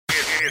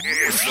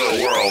It's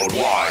the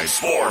Worldwide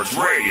Sports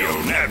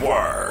Radio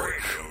Network.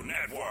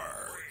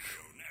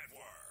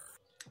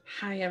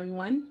 Hi,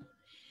 everyone.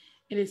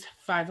 It is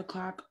 5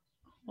 o'clock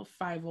or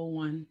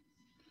 5:01.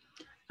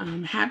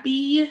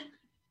 Happy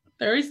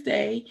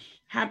Thursday.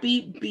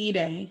 Happy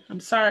B-Day.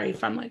 I'm sorry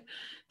if I'm like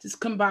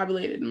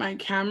discombobulated. My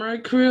camera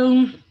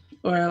crew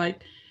or like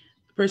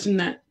the person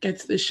that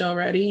gets the show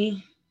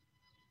ready.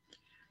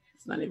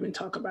 Let's not even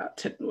talk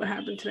about what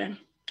happened today.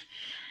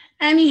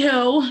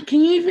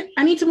 Anywho,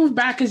 I need to move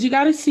back because you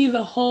got to see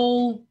the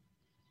whole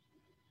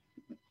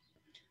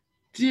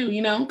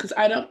because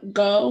I don't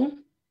go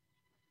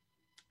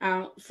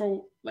out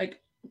for like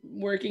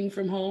working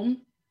from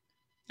home.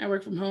 I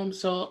work from home.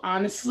 So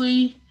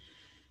honestly,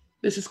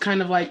 this is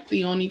kind of like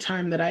the only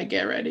time that I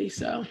get ready.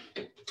 So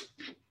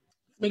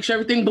make sure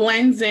everything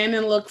blends in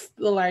and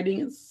the lighting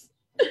is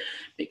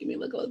making me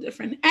look a little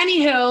different.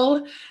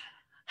 Anywho,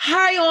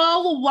 hi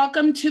all,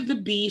 welcome to the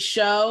B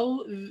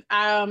Show.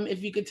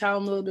 If you could tell,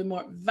 I'm a little bit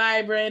more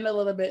vibrant, a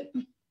little bit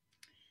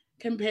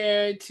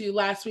compared to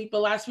last week,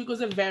 but last week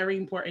was a very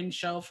important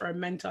show for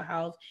mental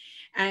health,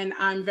 and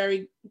I'm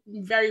very,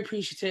 very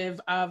appreciative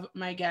of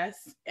my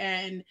guests.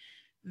 And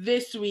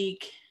this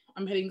week,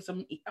 I'm hitting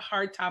some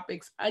hard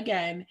topics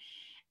again,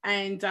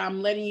 and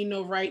I'm letting you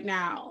know right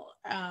now,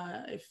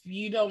 if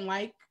you don't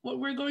like what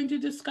we're going to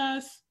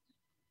discuss,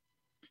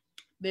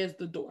 there's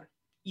the door.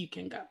 You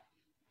can go.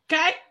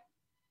 Okay?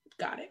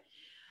 Got it.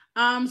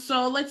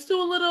 So let's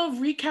do a little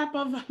recap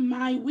of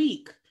my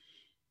week.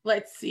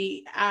 Let's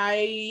see.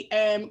 I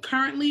am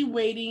currently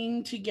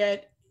waiting to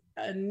get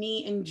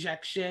knee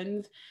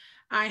injections.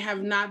 I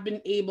have not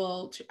been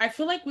able to. I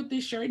feel like with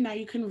this shirt now,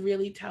 you can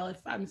really tell if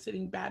I'm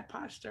sitting bad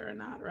posture or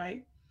not,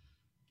 right?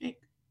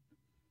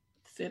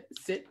 Sit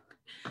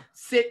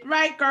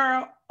right,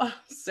 girl.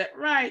 Sit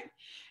right.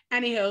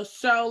 Anyhow,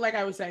 so like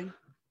I was saying,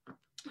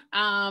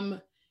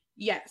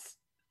 yes.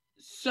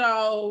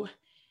 So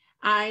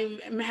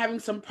I'm having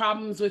some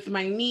problems with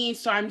my knee,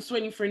 so I'm just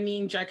waiting for knee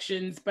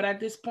injections. But at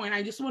this point,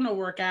 I just want to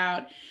work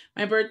out.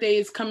 My birthday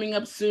is coming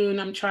up soon.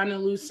 I'm trying to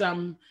lose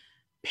some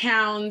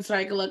pounds so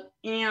I can look,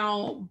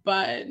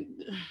 but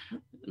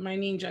my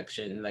knee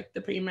injection, like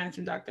the pain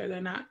management doctor,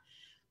 they're not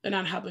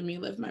helping me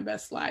live my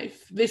best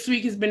life. This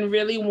week has been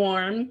really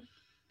warm.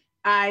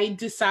 I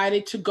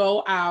decided to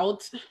go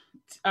out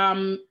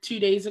 2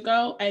 days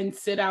ago and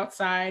sit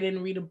outside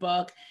and read a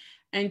book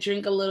and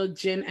drink a little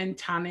gin and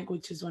tonic,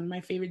 which is one of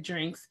my favorite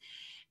drinks.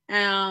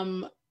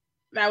 That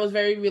was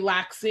very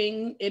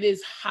relaxing. It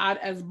is hot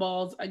as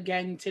balls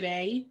again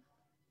today,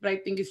 but I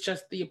think it's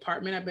just the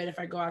apartment. I bet if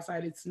I go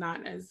outside, it's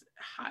not as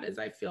hot as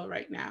I feel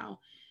right now.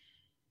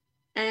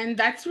 And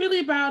that's really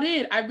about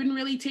it. I've been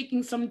really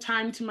taking some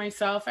time to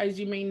myself. As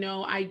you may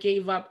know, I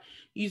gave up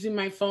using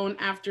my phone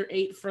after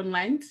 8 for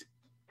Lent,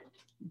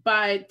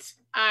 but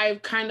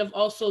I've kind of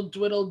also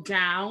dwindled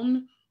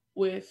down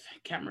with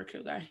camera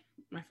crew guy.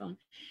 My phone.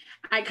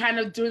 I kind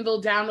of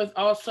dwindled down with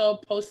also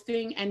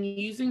posting and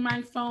using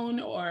my phone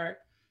or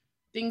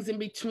things in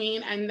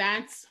between. And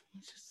that's,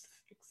 just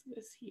fix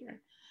this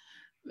here.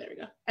 There we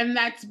go. And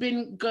that's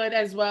been good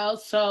as well.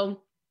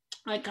 So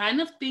I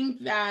kind of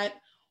think that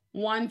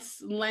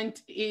once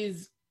Lent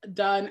is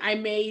done, I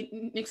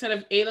may, instead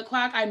of 8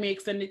 o'clock, I may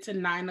extend it to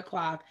 9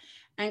 o'clock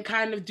and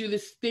kind of do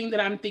this thing that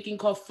I'm thinking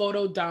called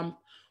photo dump,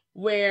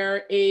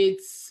 where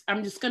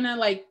I'm just gonna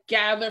like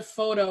gather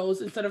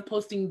photos instead of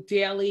posting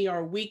daily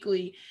or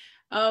weekly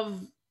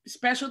of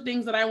special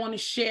things that I want to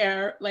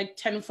share, like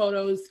 10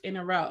 photos in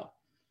a row.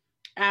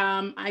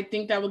 I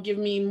think that will give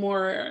me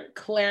more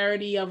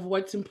clarity of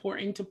what's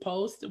important to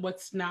post,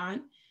 what's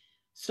not.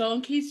 So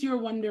in case you're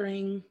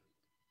wondering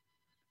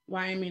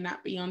why I may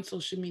not be on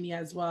social media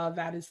as well,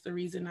 that is the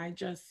reason.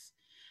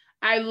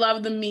 I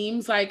love the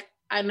memes,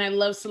 and I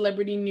love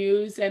celebrity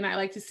news, and I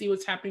like to see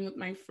what's happening with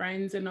my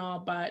friends and all,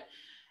 but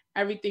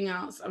everything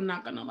else, I'm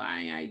not gonna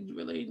lie,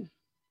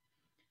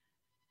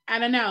 I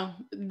don't know.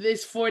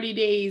 This 40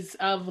 days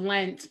of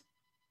Lent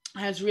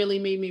has really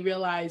made me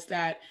realize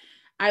that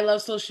I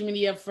love social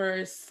media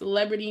for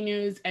celebrity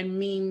news and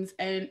memes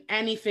and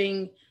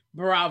anything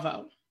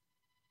Bravo.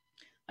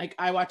 Like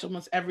I watch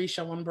almost every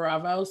show on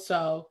Bravo,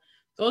 so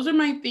those are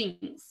my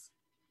things.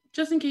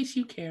 Just in case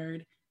you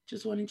cared,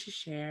 just wanted to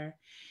share.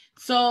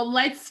 So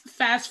let's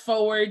fast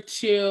forward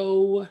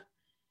to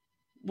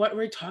what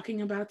we're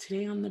talking about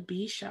today on the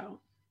B Show.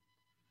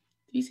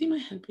 Do you see my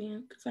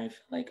headband? Because I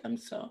feel like I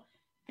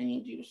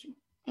need you to see.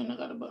 And I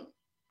got a bump.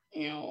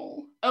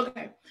 Ew.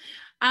 Okay.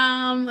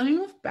 Let me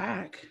move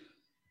back.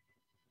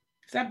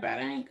 Is that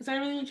better? Because I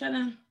really want you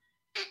to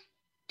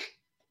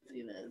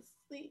see this.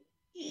 See?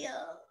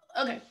 Yeah.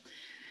 Okay.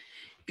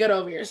 Get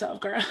over yourself,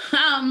 girl.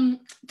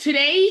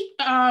 Today,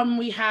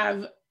 we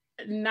have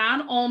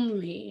not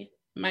only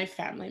my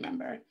family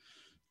member,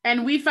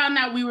 and we found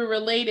out we were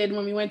related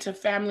when we went to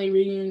family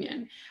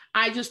reunion.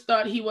 I just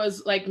thought he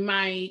was like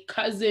my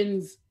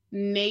cousin's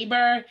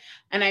neighbor,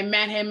 and I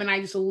met him and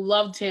I just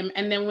loved him.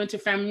 And then went to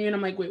family reunion.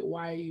 I'm like, wait,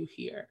 why are you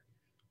here?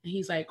 And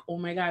he's like, oh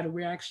my God,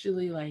 we're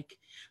actually like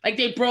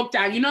they broke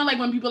down. You know, like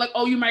when people are like,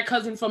 oh, you're my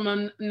cousin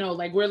from no,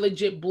 like we're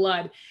legit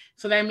blood.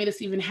 So that made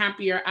us even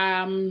happier.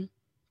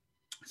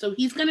 So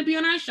he's gonna be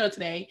on our show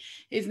today.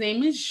 His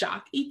name is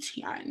Jacques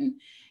Etienne,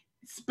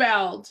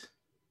 spelled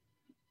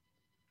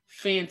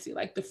fancy,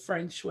 like the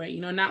French way,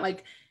 you know, not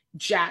like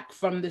Jack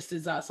from This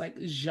Is Us, like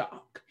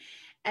Jacques.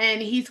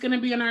 And he's going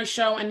to be on our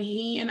show, and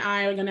he and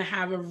I are going to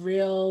have a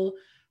real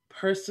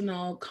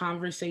personal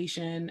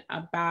conversation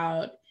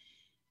about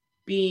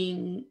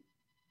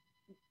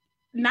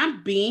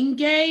not being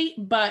gay,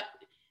 but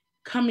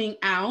coming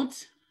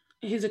out,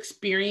 his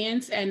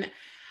experience. And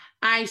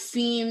I've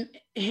seen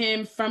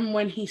him from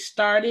when he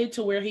started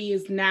to where he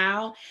is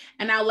now,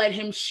 and I'll let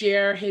him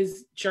share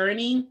his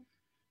journey.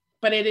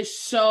 But it is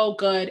so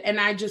good. And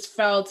I just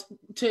felt,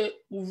 to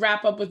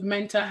wrap up with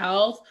mental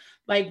health,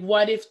 like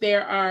what if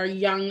there are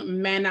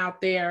young men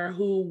out there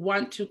who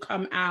want to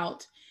come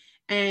out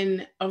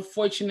and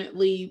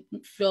unfortunately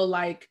feel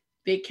like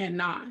they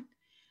cannot.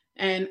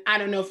 And I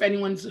don't know if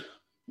anyone's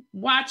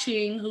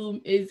watching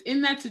who is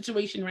in that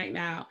situation right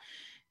now.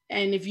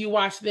 And if you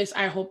watch this,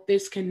 I hope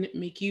this can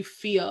make you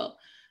feel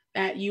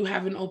that you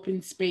have an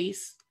open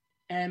space,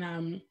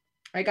 and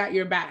I got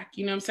your back,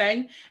 you know what I'm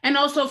saying? And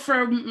also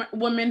for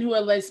women who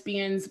are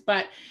lesbians,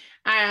 but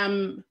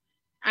I'm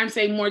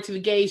saying more to the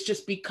gays,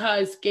 just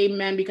because gay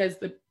men, because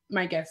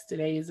my guest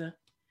today is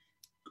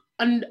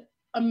an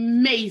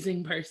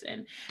amazing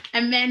person.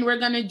 And then we're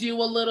going to do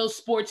a little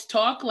sports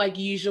talk like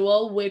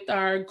usual with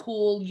our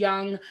cool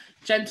young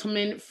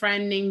gentleman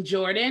friend named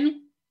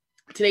Jordan.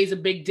 Today's a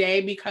big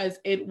day because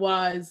it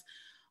was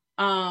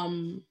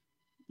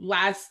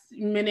last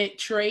minute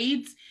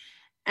trades.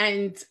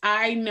 And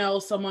I know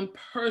someone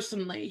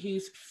personally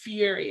who's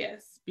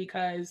furious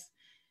because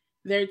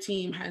their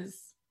team has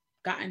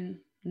gotten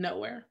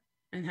nowhere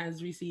and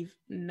has received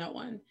no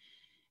one.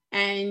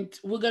 And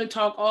we're going to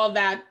talk all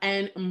that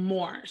and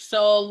more.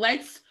 So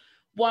let's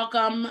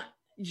welcome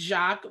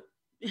Jacques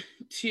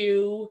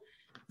to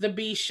the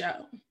B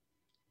Show.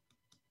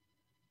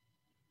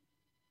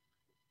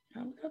 I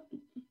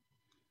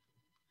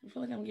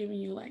feel like I'm giving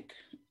you like,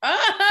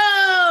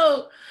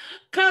 oh,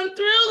 come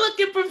through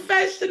looking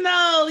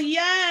professional.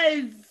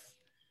 Yes.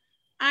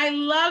 I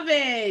love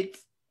it.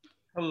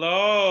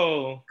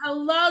 Hello.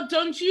 Hello.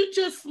 Don't you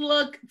just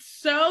look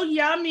so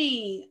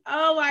yummy?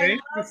 Oh, I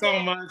Thank you so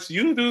much.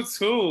 You do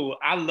too.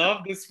 I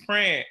love this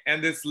print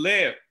and this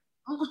lip.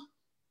 Oh,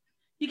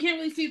 you can't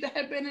really see the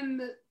headband and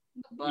the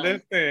bun.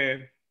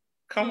 Listen,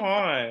 come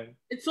on.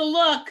 It's a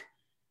look.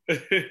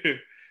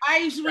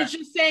 I was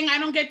just saying I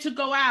don't get to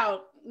go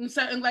out.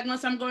 So, like,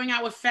 unless I'm going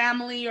out with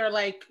family or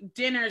like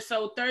dinner.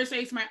 So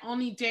Thursday's my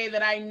only day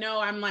that I know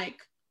I'm like,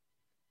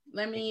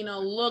 let me,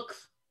 look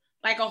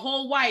like a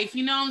whole wife.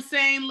 You know what I'm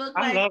saying?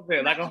 I love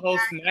it. Like a whole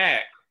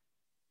snack.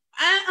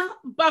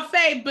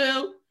 Buffet,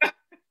 boo.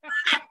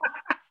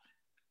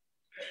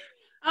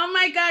 Oh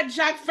my God,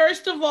 Jacques.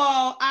 First of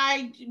all,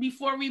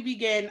 before we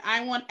begin,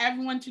 I want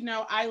everyone to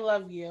know I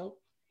love you.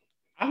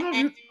 I love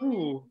you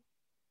too.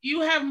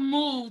 You have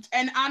moved,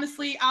 and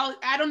honestly,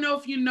 I don't know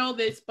if you know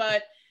this,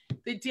 but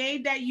the day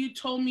that you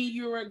told me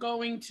you were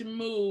going to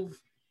move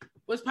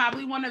was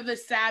probably one of the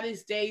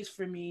saddest days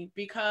for me,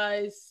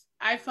 because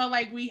I felt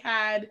like we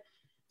had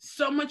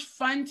so much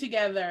fun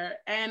together.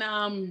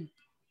 And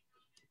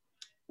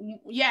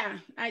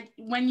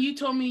when you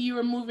told me you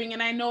were moving,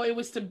 and I know it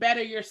was to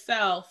better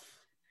yourself,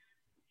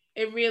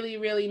 it really,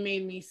 really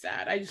made me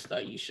sad. I just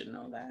thought you should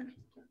know that.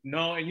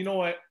 No, and you know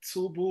what,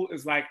 too, boo,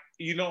 is like,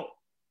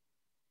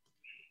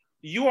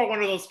 you are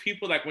one of those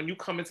people, like when you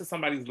come into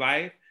somebody's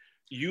life,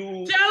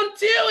 you don't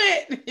do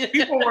it.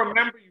 People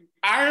remember you.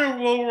 I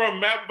will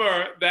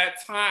remember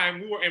that time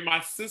we were in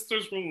my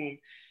sister's room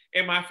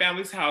in my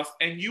family's house,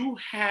 and you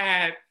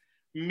had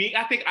me.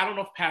 I don't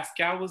know if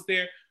Pascal was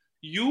there.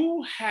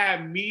 You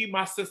had me,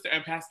 my sister,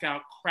 and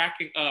Pascal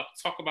cracking up,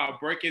 talk about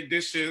breaking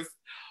dishes,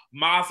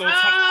 mazel tov.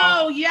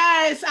 Oh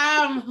yes,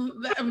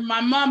 my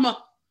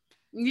mama.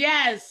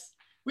 Yes.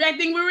 I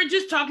think we were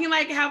just talking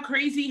like how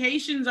crazy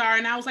Haitians are,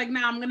 and I was like,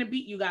 nah, I'm gonna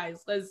beat you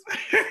guys because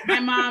my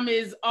mom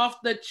is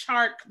off the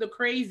chart, the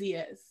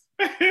craziest.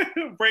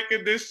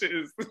 Breaking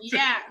dishes.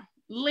 Yeah,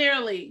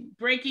 literally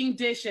breaking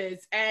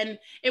dishes. And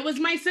it was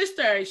my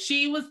sister.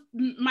 She was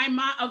my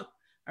mom. Oh,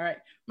 all right.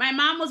 My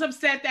mom was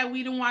upset that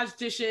we didn't wash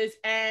dishes,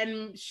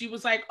 and she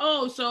was like,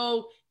 oh,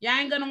 so y'all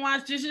ain't gonna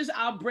wash dishes?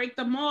 I'll break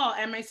them all.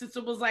 And my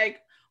sister was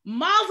like,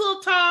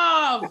 mazel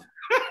tov,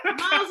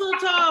 mazel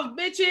tov,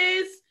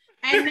 bitches.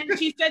 And then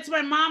she said to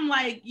my mom,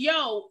 like,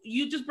 yo,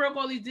 you just broke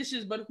all these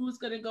dishes, but who's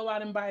going to go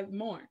out and buy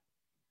more?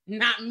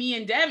 Not me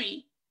and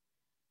Debbie.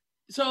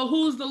 So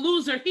who's the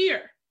loser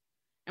here?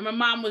 And my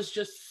mom was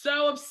just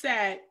so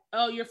upset.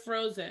 Oh, you're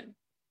frozen.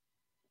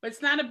 But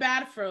it's not a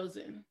bad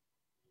frozen.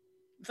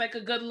 It's like a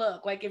good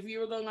look. Like if you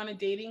were going on a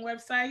dating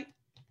website,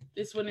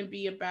 this wouldn't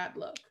be a bad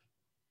look.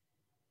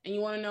 And you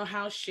want to know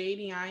how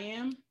shady I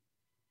am?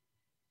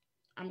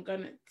 I'm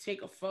going to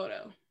take a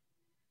photo.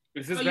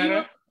 Is this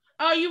better?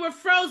 Oh, you were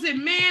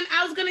frozen, man.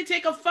 I was going to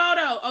take a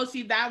photo. Oh,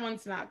 see, that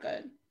one's not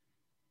good.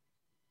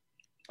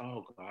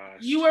 Oh gosh.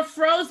 You were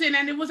frozen,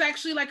 and it was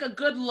actually like a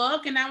good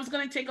look. And I was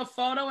gonna take a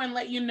photo and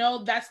let you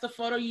know that's the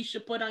photo you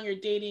should put on your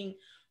dating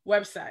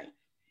website.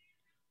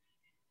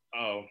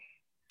 Oh,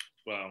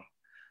 well,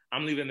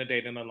 I'm leaving the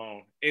dating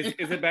alone. Is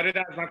it better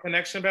that my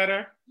connection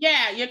better?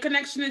 Yeah, your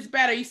connection is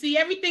better. You see,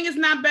 everything is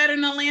not better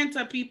in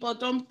Atlanta, people.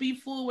 Don't be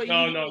fooled with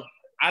you. No.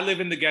 I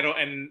live in the ghetto,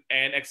 and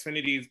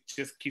Xfinity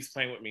just keeps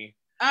playing with me.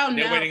 Oh,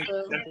 they're no. waiting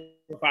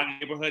for our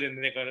neighborhood, and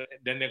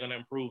they're gonna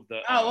improve the.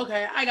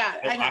 Okay, I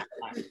got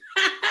it.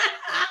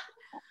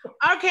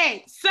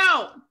 Okay,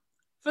 so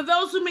for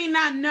those who may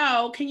not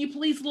know, can you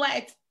please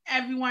let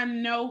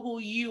everyone know who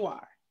you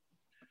are?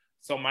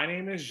 So my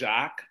name is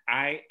Jacques.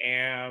 I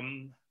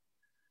am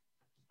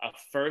a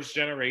first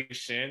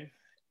generation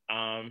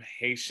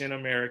Haitian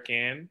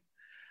American.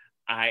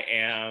 I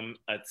am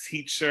a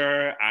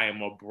teacher. I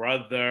am a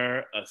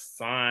brother, a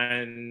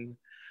son.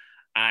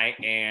 I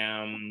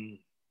am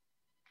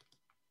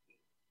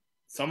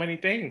so many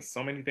things.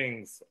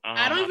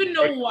 I don't even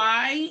know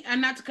why,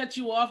 and not to cut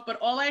you off, but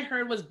all I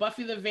heard was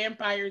Buffy the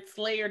Vampire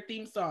Slayer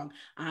theme song.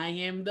 I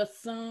am the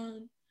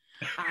sun.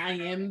 I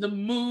am the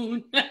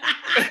moon.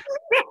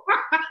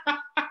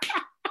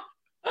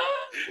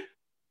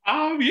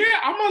 Yeah,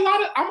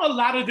 I'm a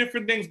lot of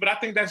different things, but I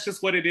think that's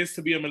just what it is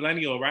to be a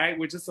millennial, right?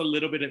 We're just a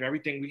little bit of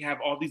everything. We have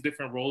all these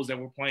different roles that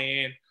we're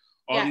playing,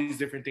 all these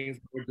different things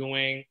that we're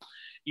doing,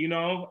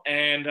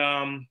 and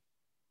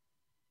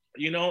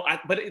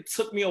but it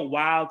took me a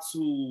while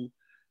to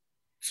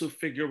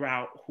figure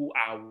out who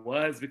I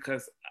was,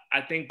 because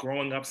I think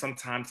growing up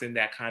sometimes in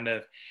that kind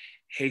of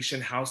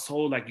Haitian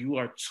household, like you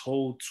are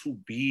told to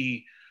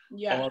be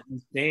all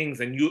these things,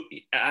 and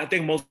I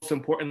think most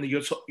importantly,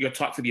 you're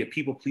taught to be a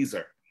people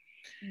pleaser.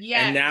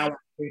 Yeah. And now I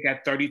think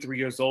at 33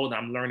 years old,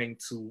 I'm learning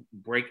to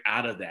break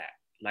out of that.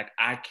 Like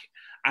I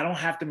don't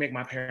have to make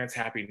my parents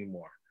happy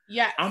anymore.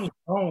 Yeah. I'm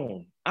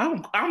grown.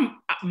 I'm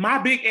my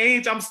big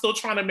age. I'm still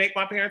trying to make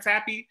my parents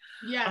happy.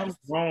 Yeah. I'm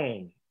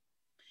grown.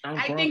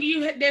 I think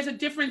there's a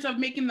difference of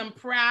making them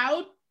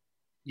proud.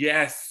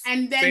 Yes.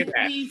 And then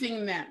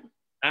pleasing them.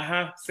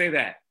 Say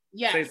that.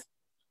 Yes.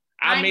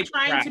 I'm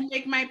trying to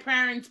make my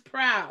parents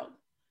proud,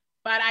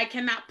 but I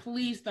cannot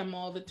please them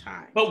all the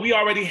time. But we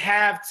already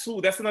have too.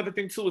 That's another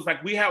thing too. Is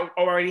like we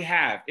already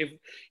have.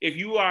 If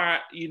you are,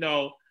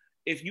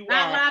 if you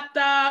not are locked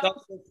up,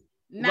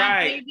 not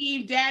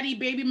baby daddy,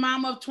 baby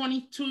mama of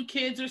 22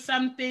 kids or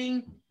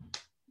something,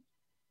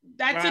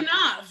 that's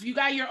enough. You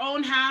got your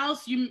own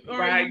house. You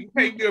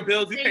pay your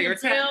bills. You pay your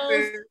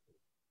taxes.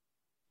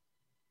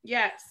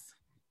 Yes,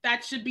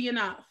 that should be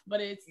enough.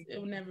 But it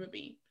will never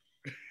be.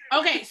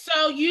 Okay,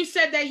 so you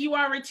said that you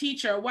are a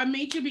teacher. What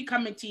made you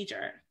become a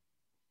teacher?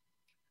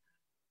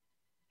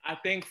 I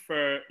think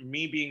for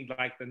me being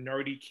like the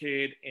nerdy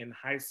kid in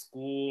high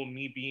school,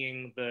 me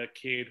being the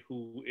kid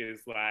who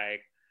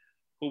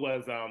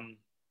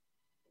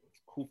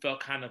felt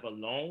kind of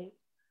alone,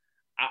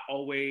 I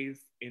always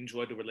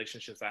enjoyed the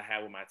relationships I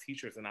had with my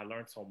teachers, and I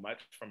learned so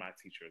much from my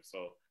teachers.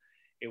 So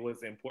it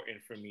was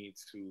important for me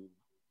to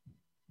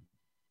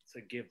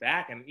give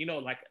back. And,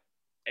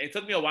 it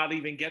took me a while to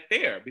even get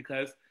there,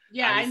 because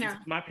I know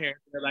my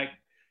parents were like,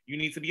 you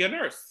need to be a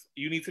nurse,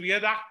 you need to be a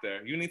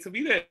doctor, you need to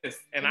be this.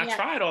 And I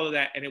tried all of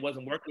that, and it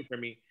wasn't working for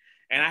me.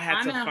 And I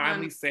had to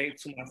finally say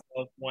to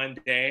myself one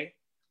day,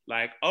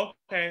 like,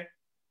 okay,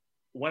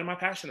 what am I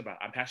passionate about?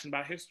 I'm passionate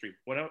about history.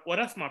 What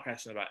else am I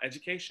passionate about?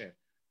 Education.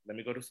 Let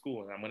me go to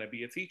school, and I'm going to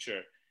be a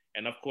teacher.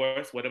 And of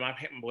course, what did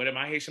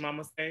my Haitian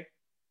mama say?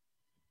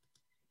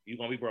 You're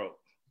going to be broke.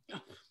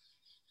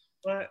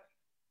 But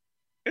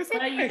it's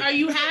okay. Are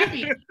you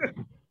happy?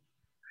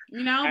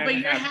 But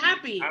you're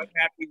happy.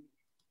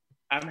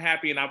 I'm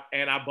happy, and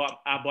I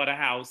bought a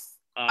house.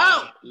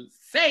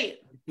 Say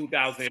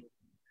it.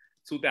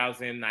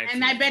 2019.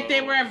 And I bet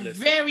they were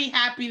very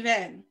happy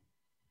then.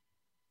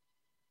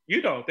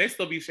 They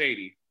still be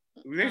shady.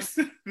 They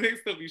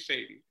still be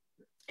shady.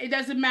 It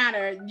doesn't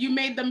matter. You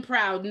made them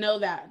proud. Know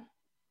that.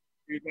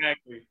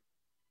 Exactly.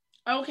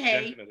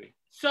 Okay. Definitely.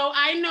 So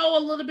I know a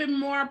little bit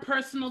more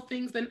personal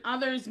things than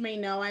others may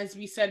know, as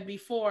we said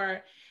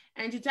before.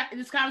 And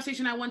this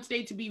conversation, I want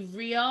today to be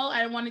real.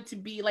 I want it to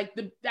be like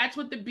that's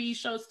what the B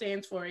Show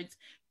stands for. It's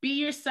be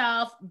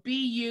yourself,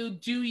 be you,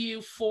 do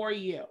you, for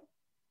you.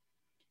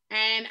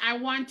 And I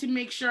want to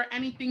make sure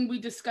anything we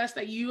discuss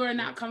that you are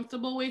not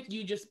comfortable with,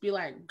 you just be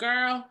like,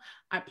 girl,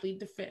 I plead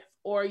the fifth.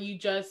 Or you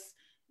just,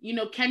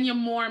 Kenya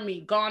Moore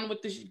me, gone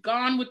with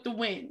the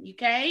wind,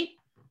 okay?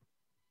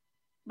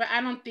 But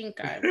I don't think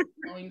I'm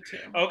going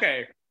to.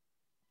 Okay.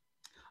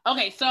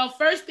 Okay, so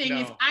first thing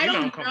is, I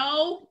don't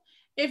know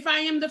if I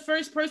am the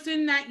first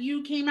person that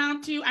you came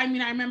out to. I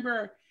mean, I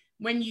remember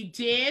when you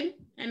did,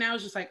 and I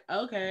was just like,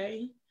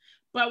 okay.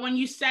 But when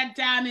you sat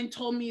down and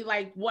told me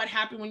like what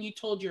happened when you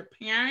told your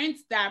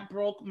parents, that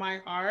broke my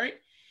heart.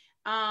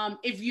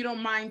 If you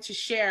don't mind to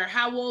share,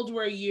 how old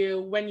were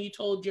you when you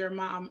told your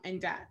mom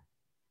and dad?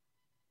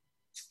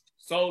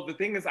 So the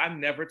thing is, I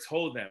never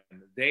told them.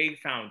 They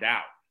found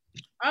out.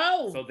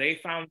 Oh. So they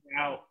found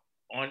out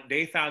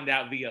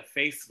via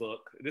Facebook.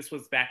 This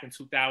was back in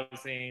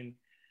 2000.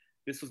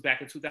 this was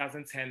back in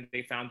 2010.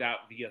 They found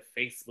out via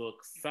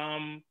Facebook,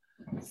 some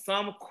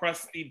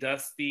crusty,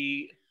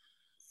 dusty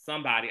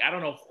somebody. I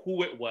don't know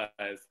who it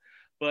was,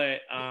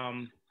 but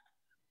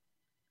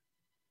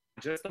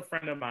just a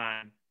friend of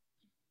mine,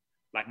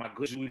 like my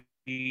good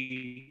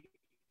Judy,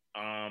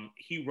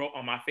 he wrote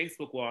on my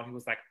Facebook wall, he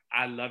was like,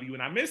 "I love you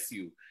and I miss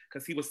you,"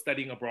 because he was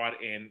studying abroad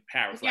in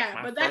Paris. Yeah,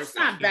 like but that's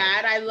not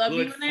bad. I love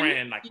you and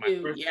friend, I like miss my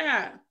you. first,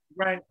 Yeah.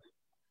 right.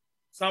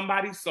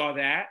 Somebody saw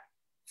that,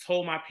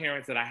 told my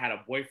parents that I had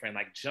a boyfriend.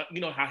 Like,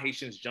 you know how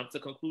Haitians jump to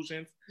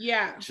conclusions?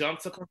 Yeah.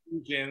 Jumped to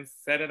conclusions,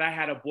 said that I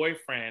had a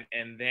boyfriend,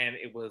 and then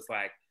it was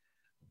like,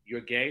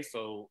 "You're gay,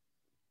 so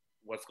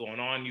what's going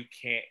on? You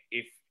can't,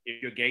 if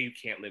you're gay, you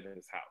can't live in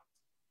this house."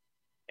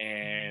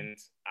 And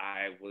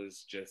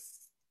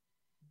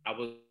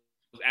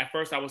at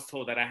first I was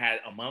told that I had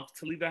a month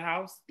to leave the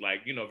house,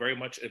 like, you know, very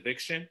much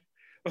eviction.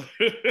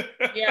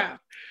 Yeah.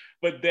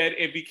 But then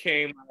it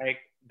became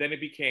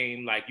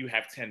like you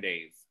have 10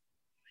 days.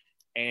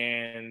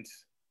 And,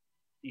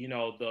 you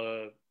know,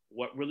 the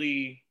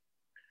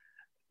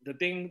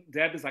thing,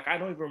 Deb, is like, I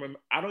don't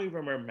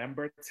even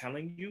remember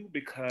telling you,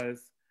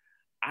 because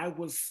I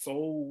was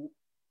so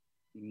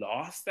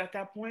lost at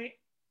that point.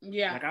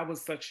 Yeah. Like, I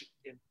was such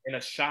in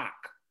a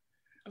shock.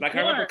 Like, I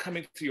remember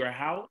coming to your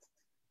house,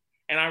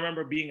 and I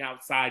remember being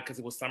outside because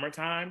it was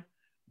summertime,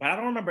 but I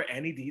don't remember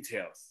any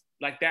details.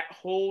 Like, that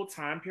whole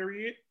time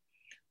period,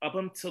 up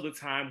until the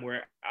time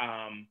where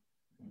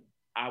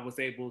I was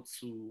able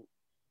to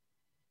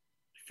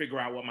figure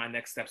out what my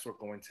next steps were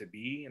going to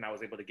be, and I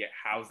was able to get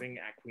housing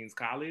at Queens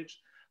College.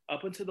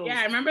 Up until those,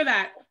 yeah, I remember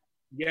that.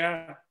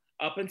 Yeah,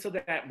 up until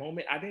that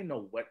moment, I didn't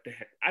know what the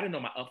heck. I didn't know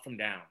my up from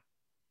down.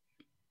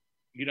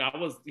 You know, I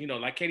was, you know,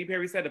 like Katy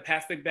Perry said, the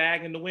plastic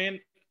bag in the wind.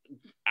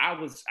 I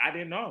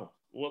didn't know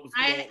what was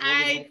going on.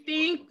 I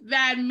think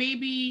that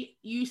maybe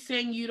you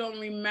saying you don't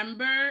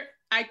remember,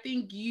 I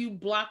think you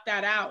blocked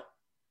that out,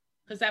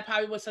 because that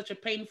probably was such a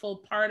painful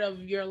part of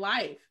your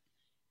life.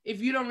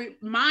 If you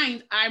don't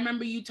mind, I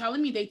remember you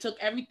telling me they took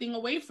everything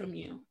away from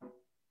you.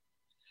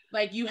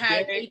 Like, you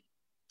had,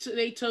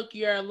 they took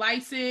your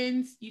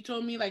license. You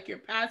told me, like, your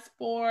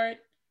passport.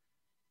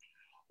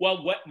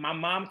 Well, what my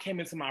mom came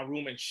into my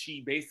room and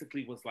she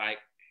basically was like,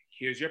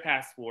 "Here's your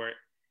passport.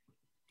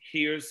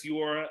 Here's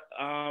your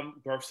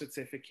birth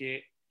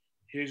certificate.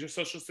 Here's your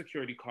social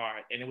security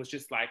card." And it was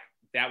just like,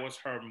 that was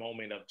her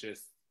moment of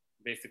just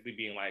basically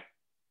being like,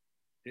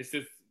 this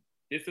is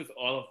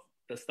all of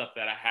the stuff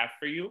that I have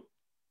for you.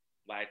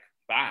 Like,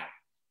 bye.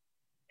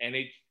 And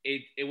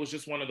it was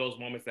just one of those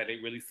moments that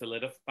it really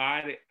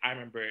solidified it. I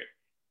remember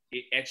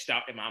it etched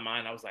out in my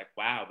mind. I was like,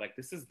 wow, like,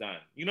 this is done.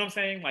 You know what I'm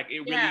saying? Like,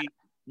 it really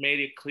made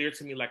it clear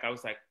to me. Like, I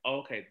was like, oh,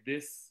 okay,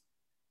 this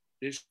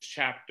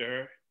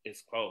chapter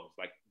is closed.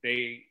 Like,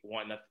 they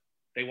want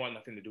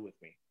nothing to do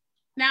with me.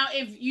 Now,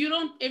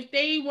 if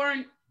they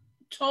weren't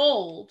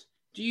told,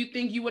 do you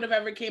think you would have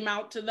ever came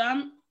out to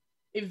them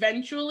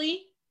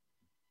eventually?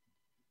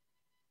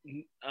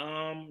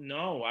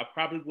 No, I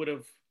probably would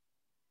have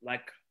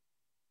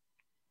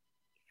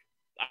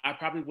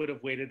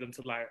waited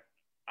until I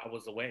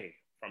was away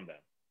from them.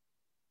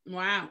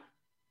 Wow.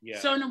 Yeah.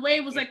 So in a way,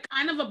 it was like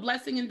kind of a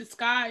blessing in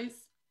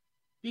disguise,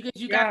 because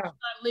you got to start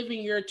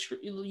living your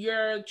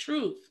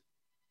truth.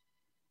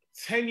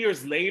 10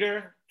 years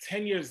later,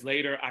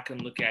 I can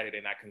look at it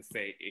and I can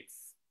say it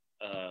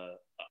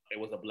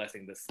was a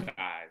blessing in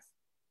disguise.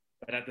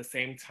 But at the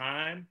same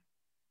time,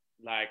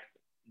 like,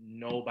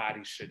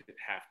 nobody should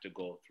have to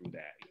go through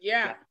that.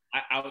 Yeah.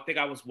 I think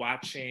I was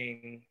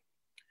watching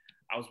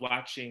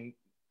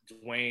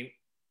Dwayne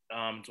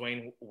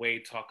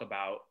Wade talk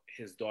about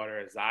his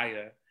daughter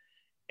Isaiah,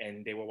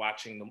 and they were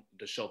watching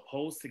the show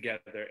Pose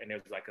together, and there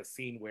was like a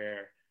scene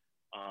where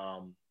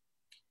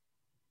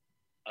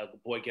a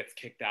boy gets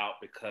kicked out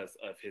because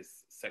of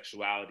his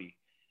sexuality,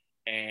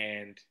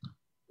 and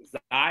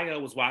Zaya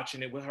was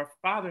watching it with her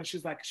father, and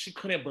she's like, she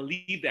couldn't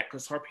believe that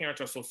because her parents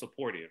are so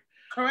supportive.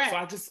 Correct. So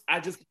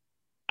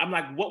I'm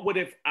like,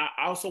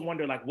 I also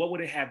wonder, like, what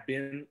would it have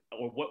been,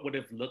 or what would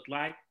it have looked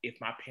like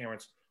if my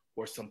parents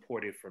were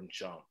supportive from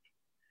jump?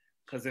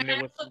 Because then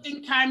I also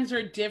think times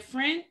are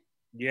different.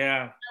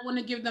 Yeah. I want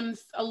to give them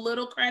a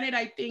little credit.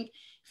 I think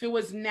if it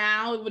was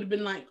now, it would have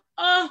been like,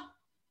 oh,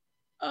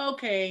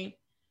 okay.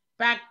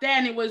 Back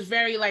then, it was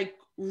very like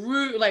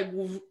rude, like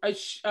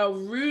a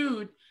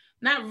rude,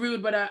 not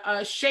rude, but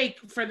a shake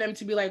for them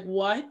to be like,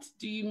 what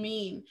do you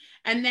mean?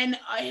 And then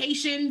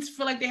Haitians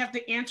feel like they have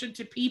to answer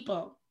to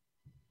people.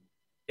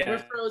 Yeah. We're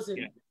frozen.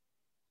 Yeah.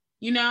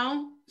 You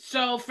know?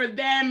 So for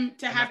them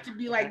to have to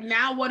be like,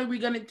 now what are we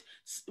gonna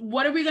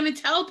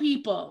tell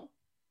people?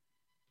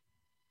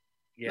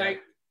 Yeah.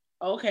 Like,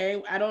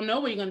 okay, I don't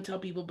know what you're gonna tell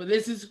people, but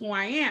this is who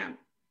I am.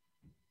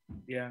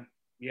 Yeah.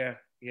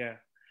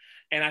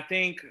 And I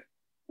think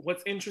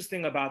what's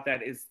interesting about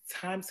that is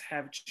times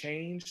have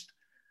changed,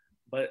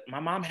 but my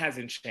mom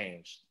hasn't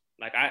changed.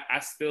 Like, I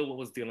still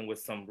was dealing with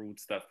some rude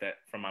stuff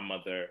from my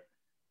mother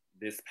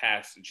this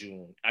past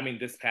June. I mean,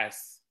 this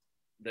past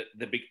the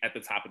big at the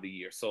top of the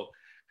year. So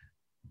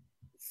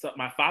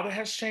my father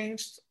has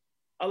changed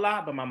a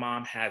lot, but my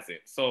mom hasn't.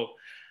 So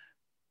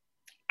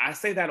I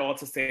say that all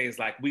to say is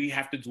like, we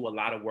have to do a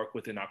lot of work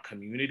within our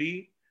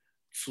community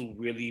to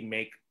really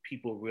make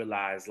people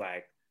realize,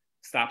 like,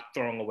 stop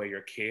throwing away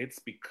your kids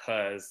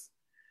because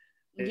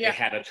they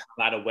had a child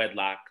out of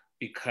wedlock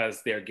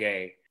because they're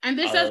gay. And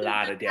this doesn't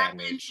happen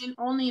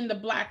only in the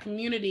Black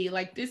community.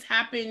 Like, this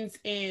happens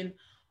in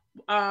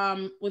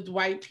with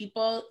white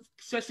people,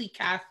 especially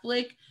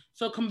Catholic.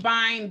 So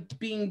combined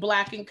being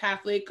Black and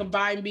Catholic,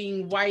 combined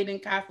being white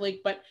and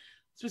Catholic, but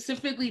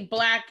specifically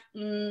Black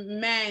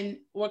men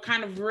were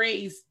kind of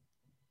raised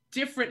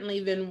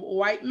differently than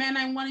white men,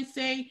 I want to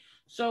say.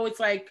 So it's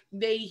like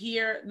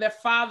the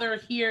father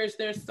hears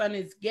their son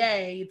is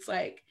gay. It's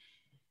like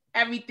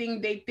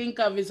everything they think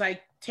of is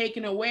like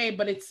taken away,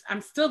 but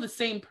I'm still the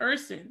same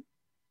person.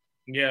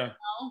 Yeah. You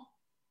know?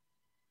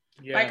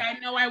 Yeah. Like, I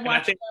know I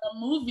watched a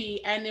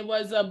movie and it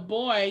was a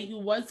boy who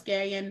was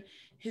gay and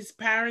his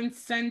parents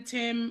sent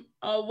him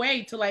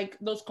away to like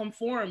those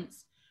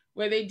conforms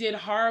where they did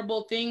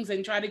horrible things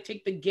and tried to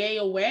take the gay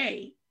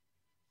away.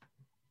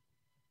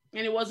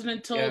 And it wasn't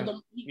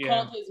until he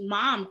called his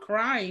mom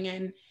crying,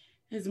 and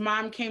his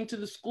mom came to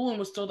the school and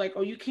was told like,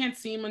 oh, you can't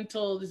see him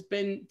until it's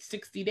been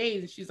 60 days.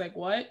 And she's like,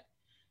 what?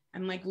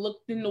 And like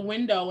looked in the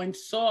window and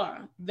saw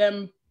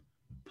them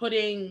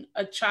putting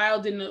a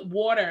child in the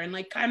water and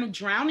like kind of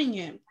drowning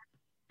him.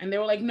 And they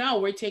were like, no,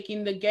 we're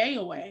taking the gay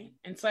away.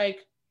 And it's like,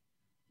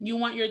 you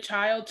want your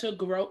child to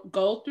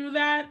go through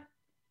that?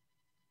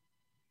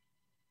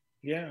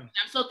 Yeah.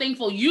 I'm so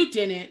thankful you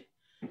didn't.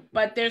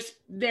 But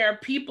there are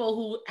people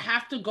who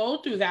have to go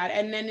through that.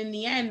 And then in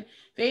the end,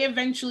 they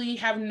eventually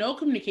have no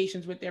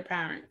communications with their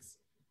parents,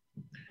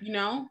 you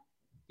know?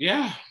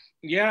 Yeah.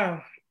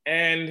 Yeah.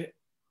 And,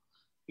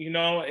 you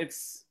know,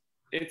 it's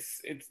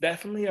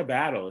definitely a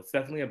battle. It's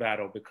definitely a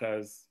battle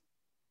because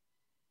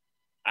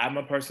I'm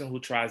a person who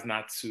tries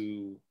not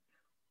to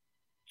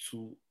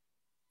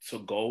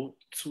go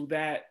to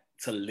that,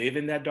 to live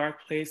in that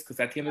dark place. Because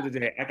at the end of the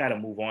day, I got to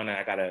move on and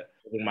I got to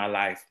live my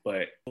life.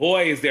 But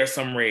boy, is there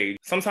some rage.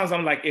 Sometimes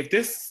I'm like, if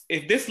this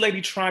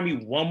lady try me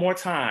one more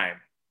time,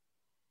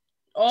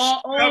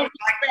 I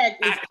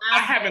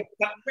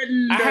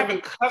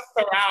haven't cussed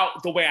her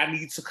out the way I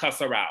need to cuss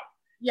her out.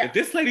 Yeah. If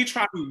this lady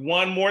try me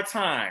one more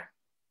time,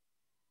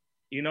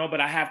 you know, but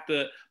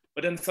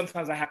then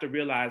sometimes I have to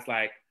realize,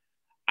 like,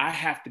 I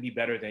have to be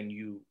better than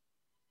you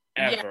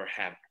ever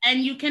have.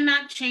 And you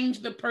cannot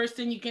change the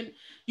person. You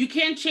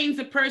can't change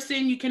the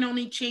person. You can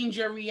only change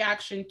your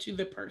reaction to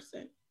the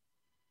person.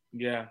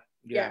 Yeah.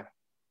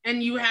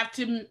 And you have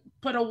to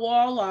put a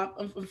wall up,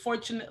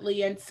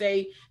 unfortunately, and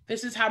say,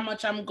 this is how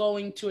much I'm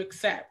going to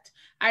accept.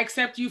 I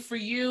accept you for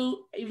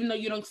you, even though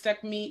you don't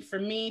accept me for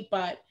me,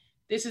 but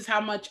this is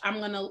how much I'm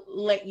going to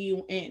let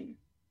you in.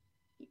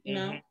 You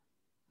know?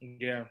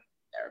 Yeah.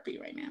 Therapy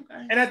right now,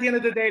 guys. And at the end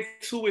of the day,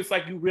 too, it's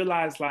like you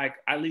realize, like,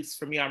 at least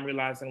for me, I'm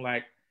realizing,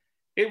 like,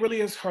 it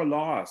really is her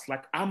loss.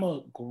 Like, I'm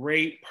a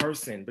great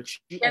person, but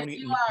you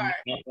only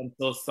up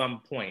until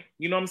some point.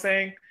 You know what I'm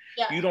saying?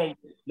 Yeah. You don't,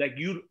 like,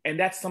 and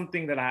that's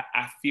something that I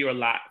fear a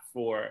lot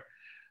for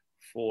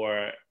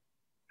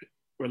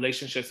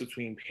relationships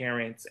between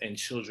parents and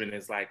children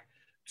is like,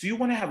 do you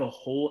want to have a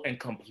whole and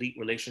complete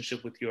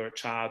relationship with your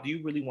child? Do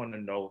you really want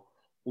to know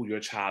who your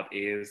child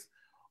is?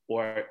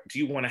 Or do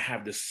you want to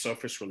have this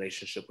surface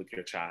relationship with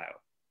your child?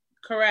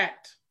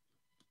 Correct.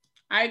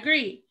 I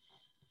agree.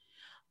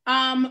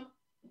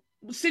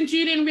 Since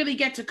you didn't really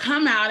get to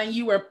come out and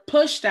you were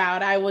pushed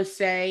out, I would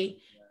say,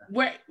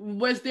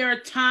 was there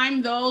a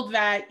time though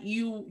that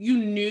you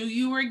knew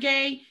you were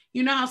gay?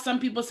 You know how some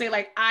people say,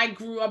 like, I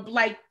grew up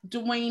like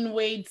Dwayne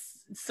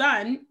Wade's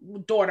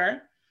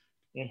daughter.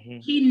 Mm-hmm.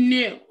 He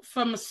knew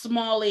from a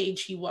small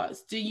age he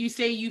was. Do you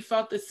say you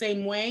felt the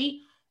same way,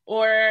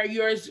 or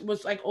yours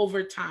was like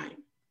over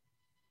time?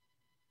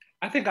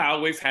 I think I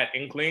always had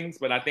inklings,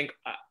 but I think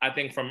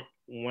from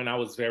when I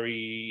was very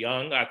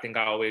young, I think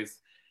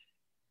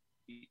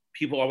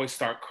people always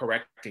start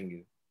correcting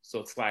you. So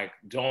it's like,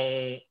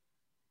 don't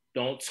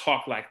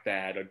talk like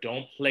that, or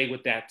don't play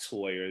with that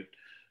toy, or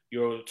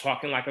you're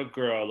talking like a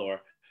girl,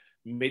 or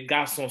me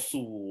garçon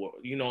sou,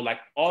 you know, like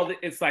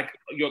it's like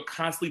you're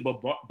constantly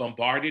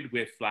bombarded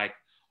with like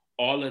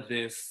all of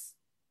this.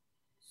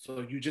 So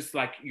you just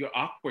like, you're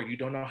awkward. You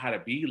don't know how to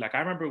be. Like, I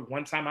remember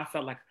one time I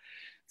felt like,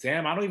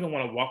 damn, I don't even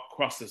want to walk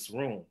across this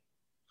room.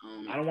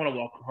 I don't want to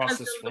walk across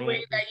this room. The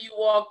way that you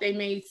walk, they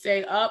may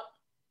say up.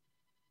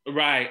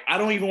 Right. I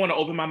don't even want to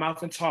open my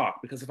mouth and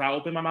talk, because if I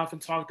open my mouth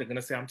and talk, they're going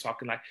to say I'm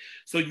talking like,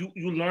 so you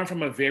learn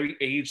from a very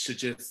age to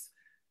just,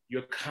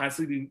 you're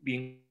constantly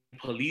being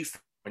policed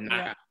or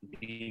not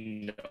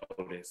being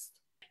noticed.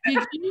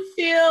 Did you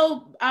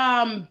feel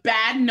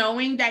bad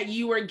knowing that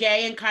you were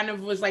gay and kind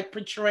of was like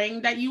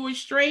portraying that you were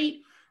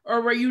straight,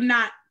 or were you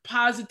not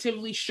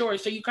positively sure?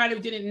 So you kind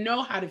of didn't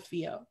know how to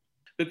feel?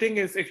 The thing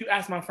is, if you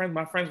ask my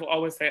friends will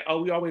always say,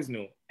 oh, we always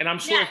knew. And I'm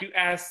sure if you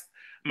ask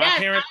my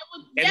parents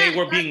they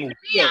were being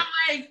real.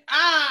 I'm like,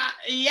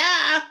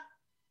 yeah.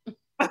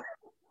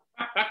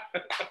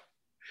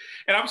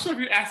 And I'm sure if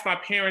you ask my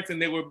parents and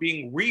they were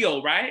being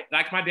real, right?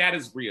 Like my dad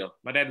is real.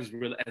 My dad is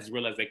real as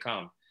they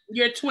come.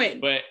 You're a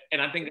twin.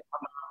 And I think,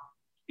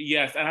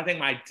 yes, and I think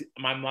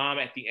my mom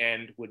at the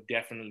end would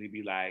definitely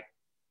be like,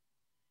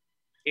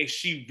 if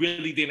she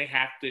really didn't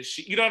have to,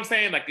 you know what I'm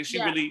saying? Like, if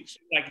she really,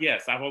 like,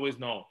 yes, I've always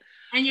known.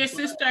 And your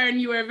sister and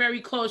you were very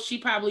close. She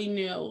probably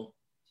knew.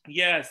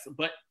 Yes,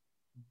 but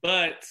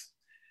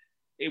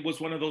it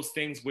was one of those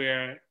things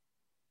where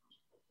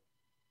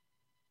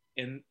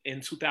in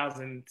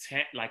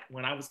 2010, like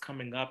when I was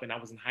coming up and I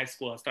was in high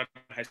school, I started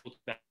high school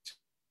in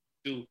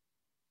 2002.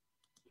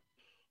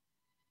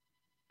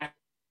 I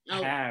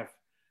have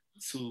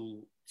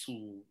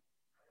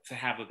to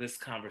have this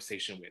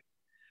conversation with.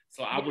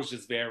 So I was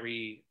just I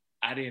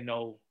didn't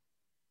know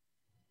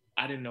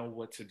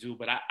what to do,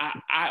 but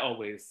I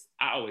always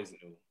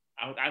knew.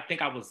 I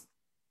think I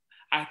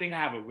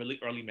have a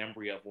really early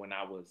memory of when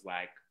I was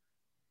like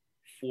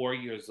 4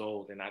 years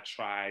old and I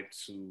tried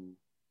to,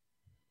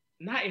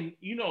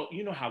 you know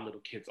how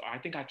little kids are. I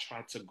think I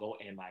tried to go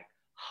and like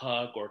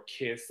hug or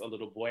kiss a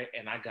little boy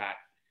and I got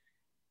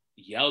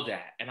yelled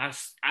at. And I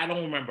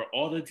don't remember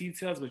all the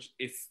details, but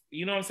it's,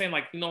 you know what I'm saying?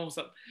 Like, you know,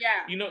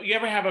 you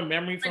ever have a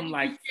memory from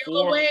like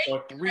 4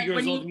 or 3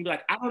 years old and you're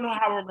like, I don't know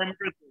how I remember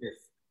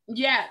this.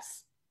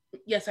 Yes,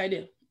 I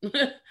do.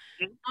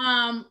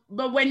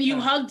 But when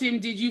you hugged him,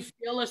 did you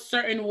feel a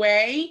certain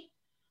way?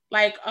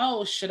 Like,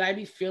 oh, should I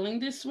be feeling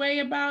this way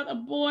about a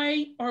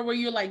boy? Or were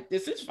you like,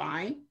 this is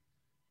fine?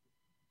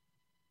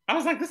 I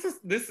was like, this,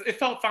 it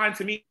felt fine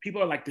to me.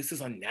 People are like, this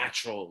is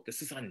unnatural.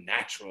 This is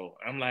unnatural.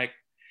 I'm like,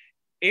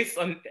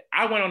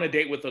 I went on a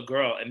date with a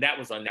girl and that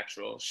was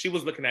unnatural. She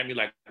was looking at me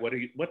like,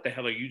 what the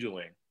hell are you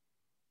doing?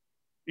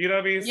 You know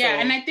what I mean?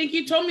 Yeah, and I think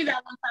you told me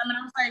that one time and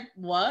I was like,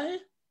 what?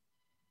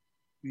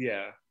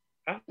 Yeah.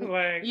 I was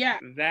like,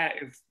 that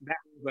was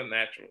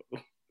unnatural.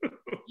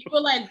 You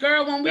were like,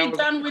 girl, when we're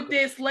done with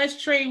this,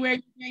 let's trade where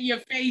you get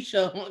your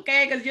facial,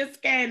 okay? Because you're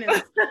scanning.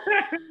 I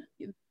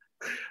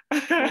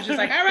was just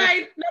like, all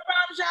right, no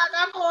problem, Shaq,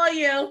 I'll call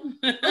you.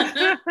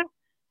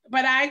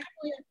 But I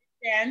completely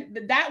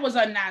understand that was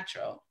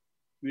unnatural.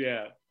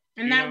 Yeah.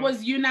 And that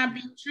was you not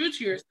being true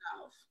to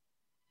yourself.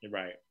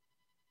 Right.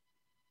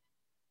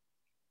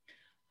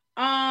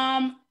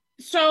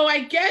 So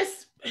I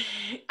guess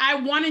I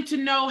wanted to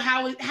know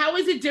how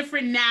is it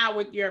different now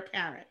with your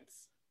parents?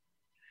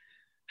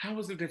 How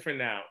is it different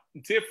now?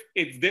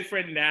 It's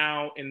different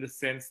now in the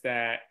sense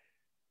that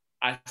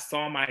I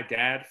saw my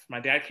dad. My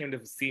dad came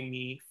to see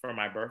me for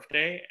my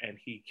birthday, and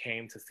he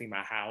came to see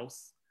my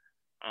house.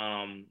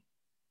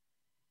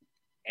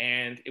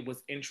 And it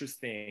was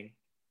interesting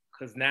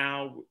because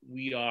now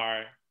we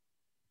are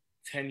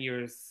 10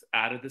 years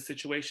out of the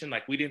situation.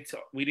 Like I didn't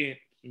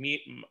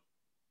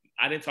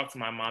talk to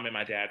my mom and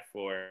my dad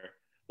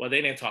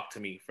they didn't talk to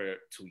me for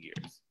 2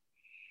 years.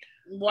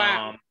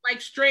 Wow.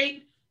 Like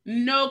straight,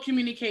 no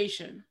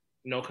communication.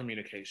 No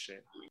communication.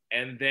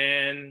 And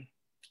then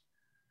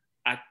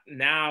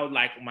now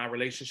like my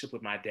relationship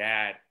with my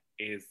dad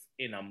is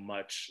in a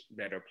much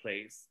better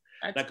place.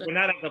 That's like good. We're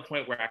not at the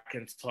point where I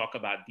can talk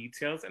about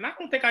details. And I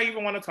don't think I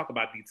even want to talk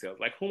about details.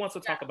 Like who wants to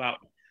talk about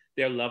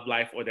their love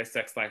life or their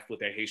sex life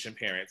with their Haitian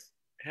parents?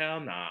 Hell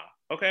nah.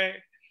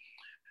 Okay.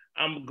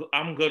 I'm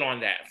good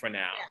on that for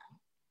now.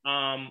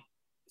 Yeah.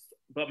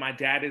 But my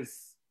dad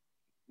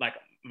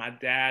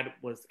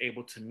was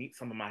able to meet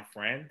some of my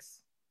friends.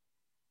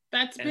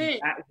 That's big.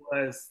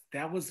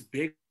 That was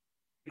big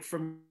for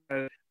me.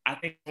 I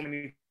think so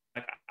many,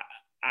 like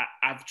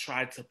I've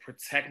tried to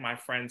protect my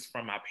friends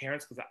from my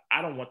parents because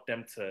I don't want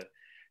them to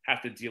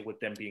have to deal with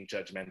them being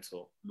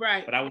judgmental.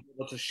 Right. But I was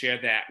able to share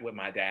that with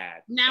my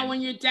dad. Now, when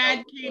your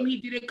dad came,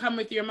 he didn't come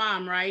with your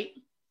mom, right?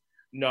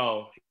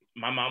 No,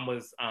 my mom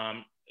was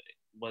in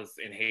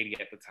Haiti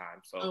at the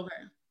time. So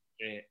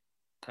okay.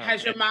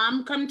 Has your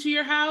mom come to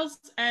your house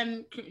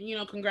and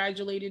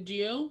congratulated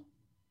you?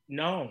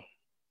 No,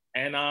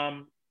 and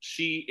I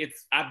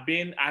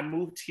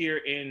moved here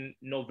in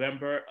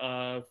November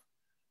of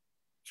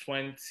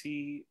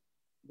 20.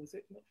 Was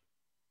it?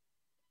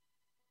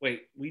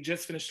 Wait, we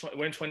just finished.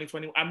 We're in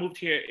 2020. I moved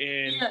here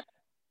in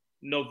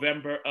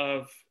November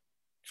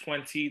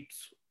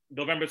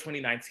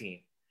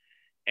 2019,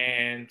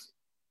 and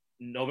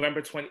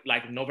November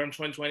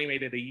 2020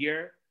 made it a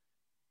year.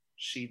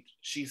 She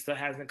still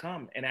hasn't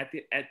come, and at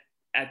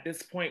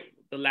this point,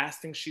 the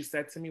last thing she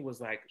said to me was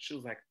like,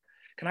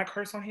 "Can I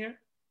curse on here?"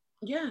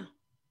 Yeah.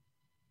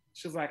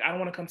 She was like, "I don't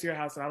want to come to your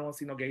house, and I don't want to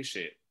see no gay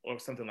shit," or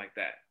something like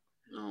that.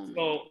 Oh.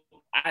 So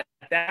at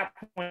that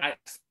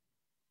point,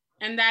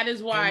 and that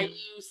is why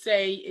you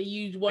say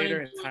you want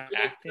to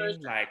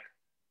acting like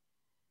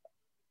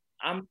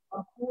I'm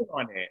cool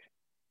on it.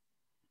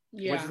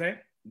 Yeah. What'd you say?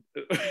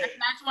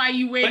 That's why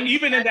you wait.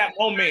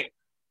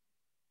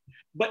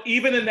 But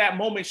even in that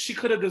moment, she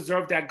could have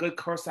deserved that good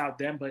curse out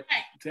then. But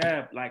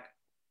Deb, like,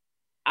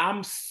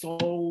 I'm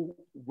so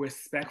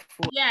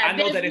respectful. Yeah, I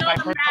know that if I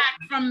curse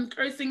from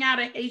cursing out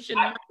a Haitian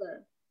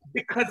mother,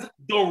 because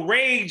the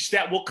rage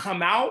that will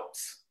come out,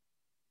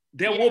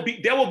 there will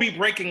be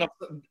breaking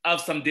of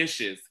some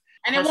dishes,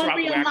 and it won't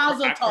be a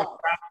mazel tov.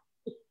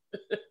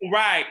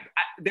 Right.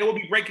 They will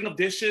be breaking up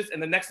dishes,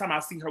 and the next time I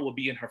see her will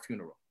be in her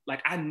funeral.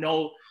 Like, I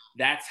know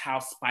that's how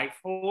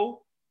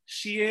spiteful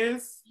she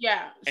is.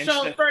 Yeah. And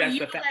So for you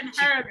the and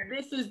her,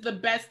 this is the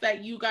best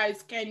that you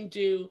guys can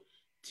do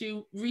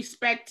to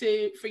respect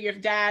for your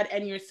dad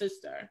and your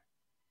sister.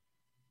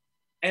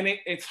 And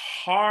it's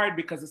hard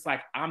because it's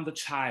like, I'm the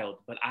child,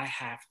 but I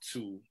have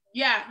to.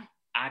 Yeah.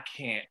 I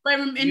can't. But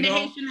in the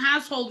Haitian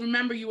household,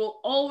 remember, you will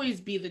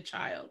always be the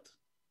child.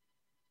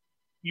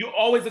 You're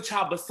always a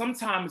child, but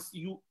sometimes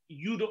you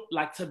don't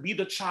like to be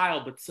the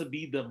child, but to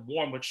be the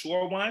more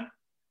mature one.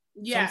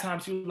 Yeah.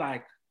 Sometimes you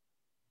like,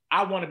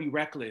 I want to be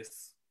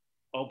reckless.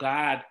 Oh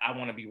God, I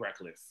want to be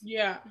reckless.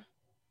 Yeah.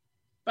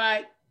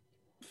 But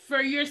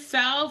for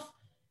yourself,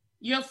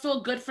 you'll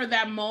feel good for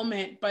that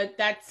moment, but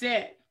that's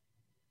it.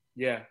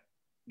 Yeah.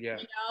 Yeah.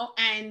 You know,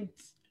 and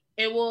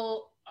it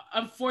will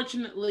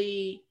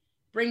unfortunately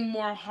bring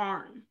more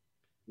harm.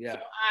 Yeah. So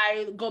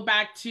I go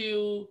back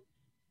to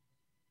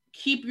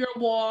keep your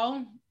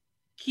wall,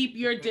 keep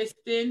your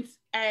distance,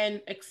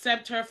 and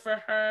accept her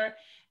for her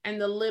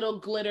and the little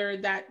glitter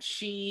that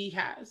she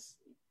has.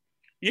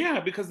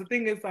 Yeah, because the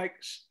thing is, like,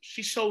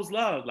 she shows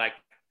love. Like,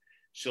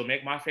 she'll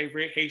make my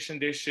favorite Haitian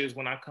dishes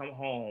when I come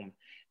home,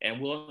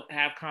 and we'll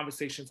have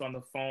conversations on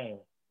the phone,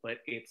 but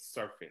it's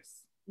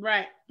surface.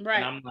 Right, right.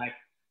 And I'm like,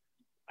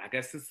 I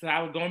guess this is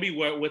how it's going to be.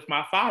 With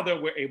my father,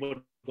 we're able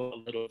to go a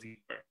little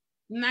deeper.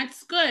 And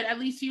that's good. At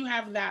least you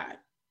have that.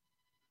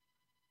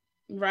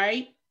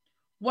 Right?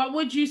 What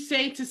would you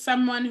say to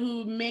someone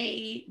who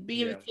may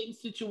be in the same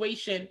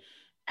situation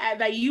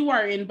that you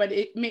are in, but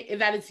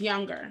that it's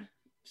younger?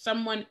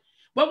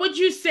 What would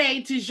you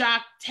say to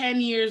Jacques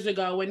 10 years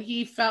ago when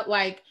he felt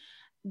like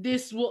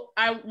will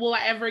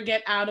I ever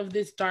get out of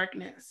this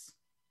darkness?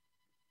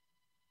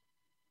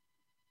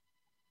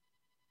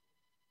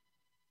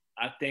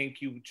 I think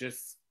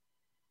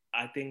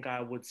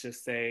I would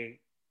just say,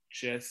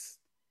 just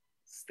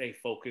stay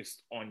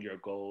focused on your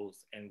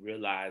goals and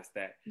realize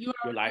that your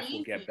life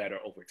will get better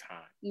over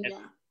time.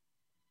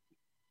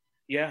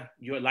 Yeah.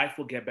 Your life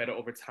will get better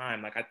over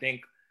time. Like, I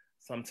think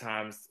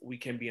sometimes we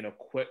can be in a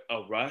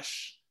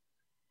rush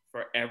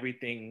for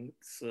everything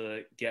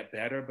to get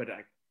better, but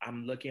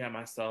I'm looking at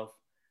myself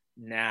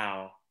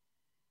now.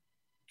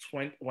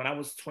 When I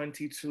was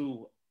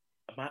 22,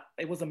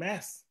 it was a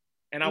mess.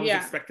 And I was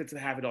expected to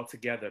have it all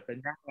together. But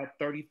now at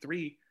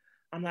 33,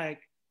 I'm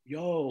like,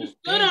 yo, you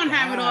still don't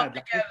have it all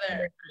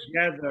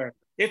together.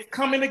 It's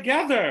coming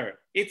together.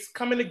 It's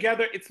coming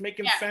together. It's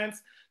making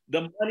sense.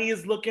 The money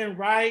is looking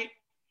right.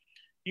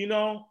 You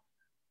know,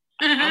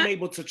 I'm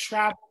able to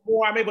travel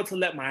more. I'm able to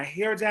let my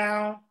hair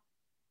down,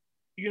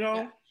 you know.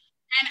 Yeah.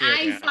 And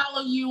I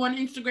follow you on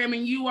Instagram,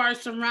 and you are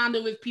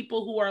surrounded with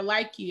people who are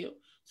like you.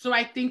 So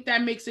I think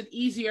that makes it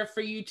easier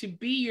for you to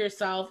be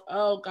yourself.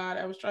 Oh God,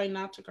 I was trying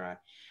not to cry.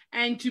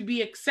 And to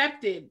be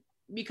accepted,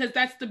 because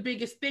that's the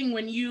biggest thing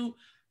when you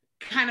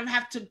kind of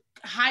have to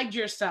hide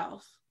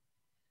yourself,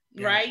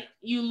 right?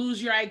 You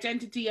lose your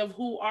identity of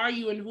who are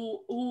you and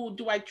who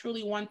do I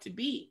truly want to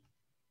be.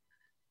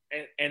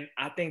 And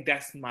I think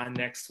that's my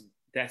next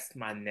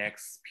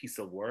piece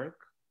of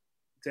work,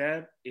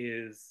 Deb,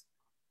 is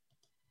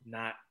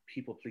not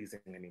people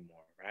pleasing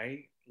anymore,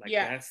 right? Like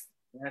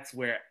that's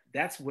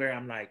where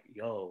I'm like,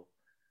 yo,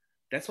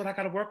 that's what I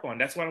gotta work on.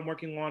 That's what I'm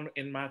working on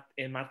in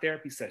my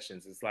therapy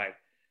sessions. It's like,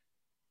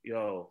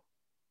 yo,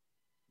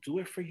 do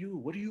it for you.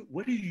 What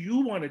do you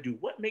want to do?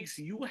 What makes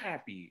you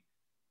happy?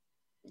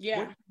 Yeah.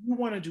 What do you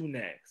want to do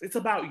next? It's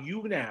about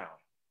you now.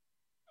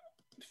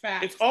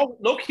 Facts. It's all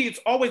low key. It's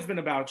always been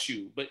about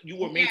you, but you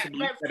were made to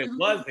believe that it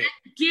wasn't.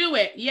 Do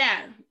it,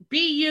 yeah.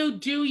 Be you,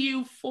 do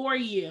you, for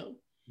you.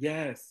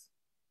 Yes.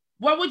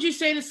 What would you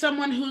say to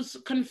someone who's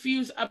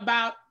confused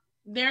about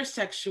their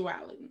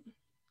sexuality?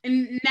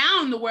 And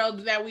now in the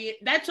world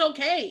that's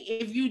okay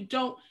if you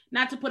don't,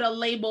 not to put a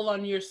label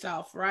on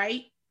yourself,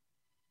 right?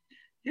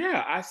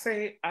 Yeah, I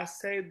say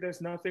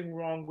there's nothing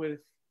wrong with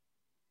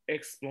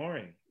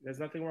exploring. There's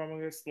nothing wrong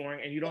with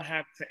exploring, and you don't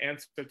have to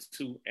answer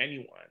to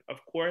anyone.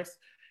 Of course,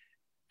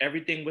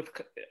 everything with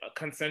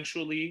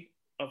consensually,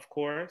 of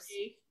course,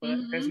 but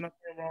there's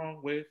nothing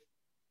wrong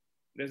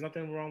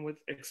with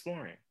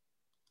exploring.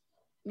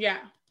 Yeah,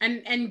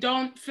 and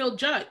don't feel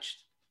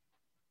judged.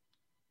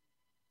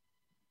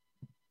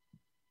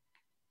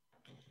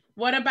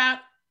 What about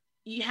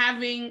you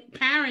having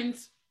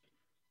parents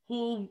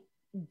who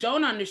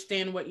don't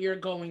understand what you're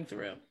going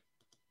through?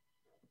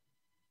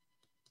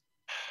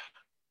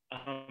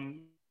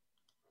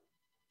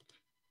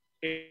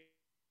 If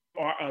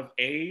you are of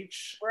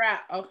age,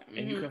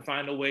 and you can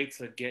find a way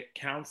to get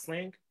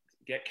counseling.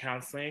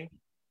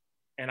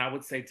 And I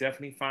would say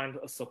definitely find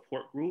a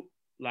support group.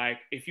 Like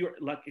if you're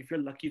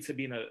lucky to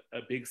be in a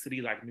big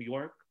city like New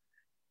York,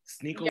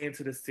 sneak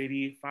into the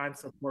city, find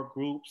support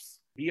groups,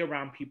 be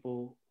around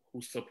people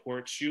who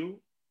support you.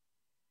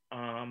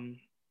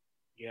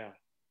 Yeah.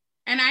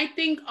 And I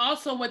think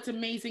also what's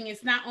amazing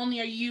is not only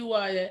are you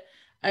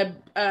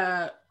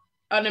an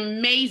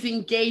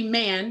amazing gay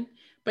man,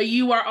 but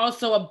you are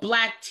also a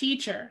Black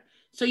teacher.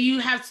 So you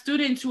have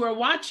students who are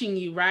watching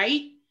you,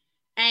 right?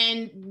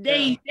 And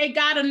they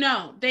gotta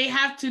know. They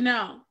have to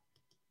know.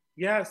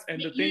 Yes,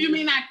 and the thing you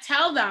may not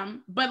tell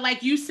them, but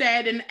like you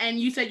said, and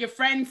you said your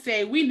friends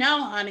say, we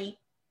know, honey.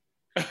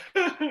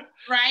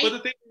 Right?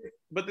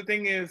 But the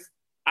thing is,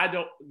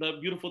 the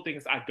beautiful thing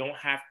is I don't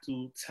have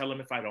to tell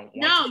them if I don't want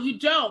No, to. you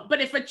don't. But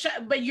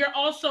but you're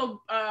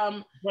also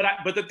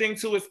but the thing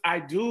too is I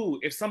do.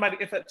 If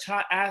a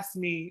child asks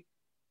me,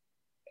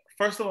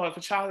 first of all, if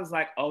a child is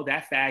like, oh,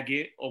 that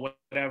faggot or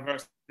whatever,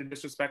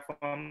 disrespectful,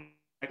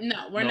 like,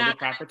 no, we're not. The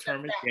proper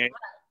term is gay.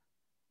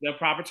 The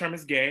proper term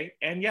is gay.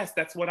 And yes,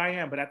 that's what I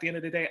am. But at the end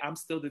of the day, I'm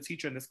still the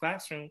teacher in this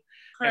classroom.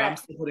 Correct. And I'm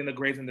still putting the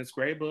grades in this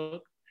grade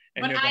book.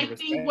 But I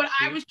think what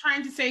I was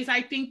trying to say is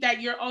I think that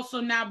you're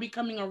also now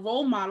becoming a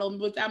role model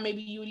without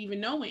maybe you even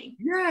knowing.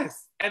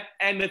 Yes.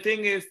 And the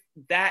thing is,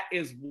 that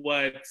is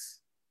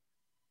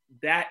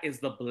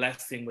the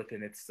blessing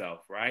within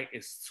itself, right?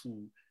 Is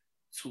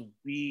to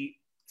be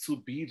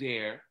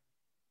there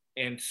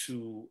and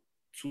to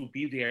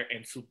be there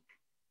and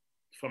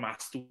for my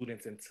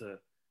students and to,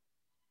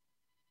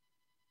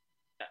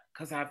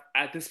 because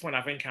at this point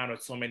I've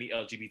encountered so many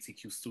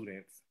LGBTQ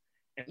students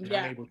and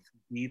I'm able to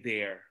be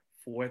there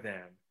for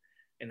them,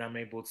 and I'm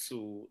able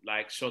to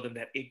like show them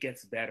that it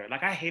gets better.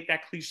 Like, I hate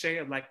that cliche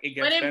of like it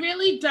gets better. But it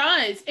really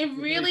does. It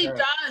really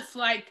does.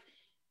 Like,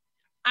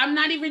 I'm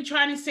not even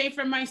trying to say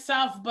for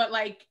myself, but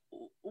like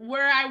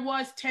where I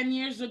was 10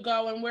 years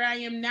ago and where I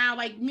am now,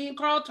 like me and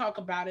Carl talk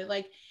about it.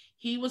 Like,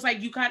 he was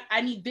like,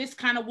 I need this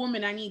kind of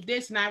woman. I need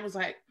this. And I was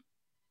like,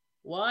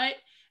 what?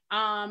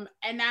 And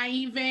I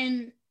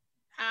even,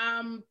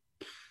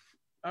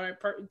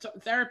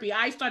 therapy.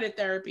 I started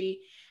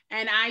therapy.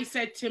 And I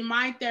said to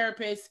my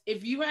therapist,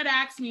 if you had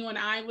asked me when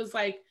I was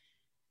like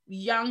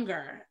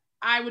younger,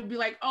 I would be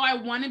like, oh, I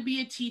want to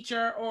be a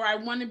teacher or I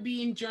want to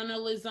be in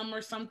journalism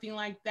or something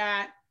like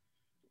that.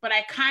 But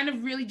I kind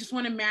of really just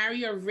want to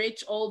marry a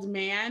rich old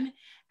man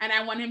and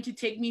I want him to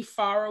take me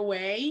far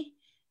away.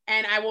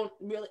 And I won't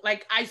really,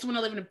 like, I just want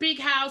to live in a big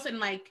house and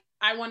like,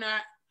 I want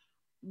to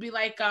be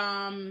like,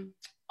 own,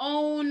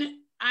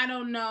 I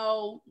don't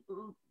know,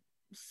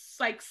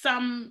 like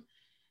some,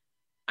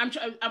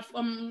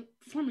 I'm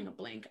forming a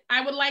blank.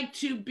 I would like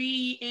to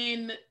be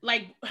in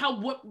like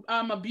help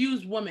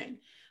abused women.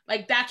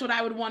 Like, that's what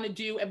I would want to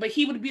do. But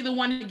he would be the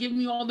one to give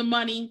me all the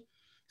money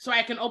so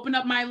I can open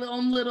up my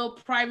own little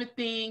private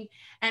thing.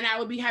 And I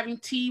would be having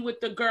tea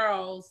with the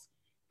girls.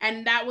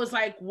 And that was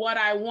like what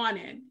I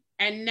wanted.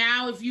 And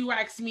now if you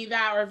ask me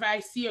that, or if I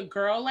see a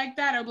girl like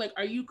that, I'm like,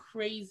 are you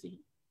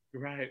crazy?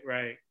 Right.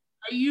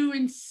 Are you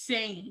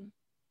insane?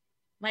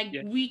 Like,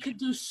 we could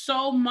do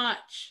so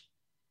much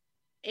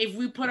if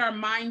we put our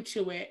mind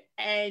to it.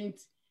 And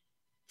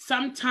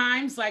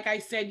sometimes, like I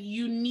said,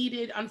 you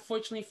needed,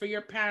 unfortunately, for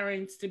your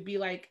parents to be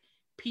like,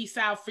 peace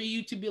out, for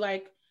you to be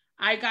like,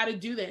 I got to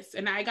do this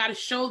and I got to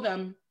show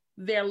them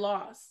their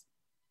loss.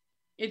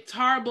 It's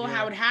horrible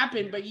how it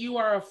happened, but you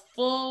are a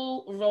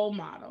full role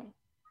model.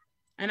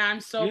 And I'm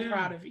so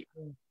proud of you.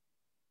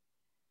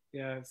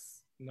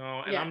 Yes.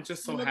 No, and I'm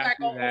just so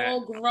happy like a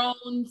whole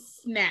grown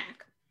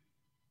snack.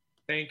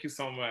 Thank you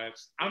so much.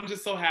 I'm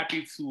just so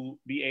happy to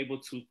be able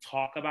to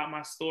talk about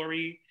my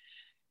story.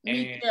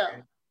 Me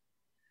too.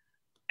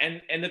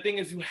 And the thing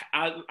is,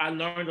 I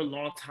learned a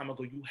long time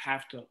ago, you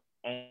have to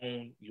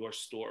own your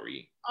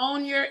story.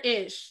 Own your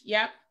ish.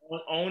 Yep.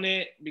 Own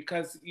it,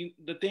 because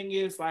the thing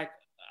is, like,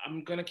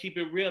 I'm gonna keep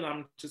it real.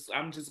 I'm just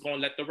gonna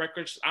let the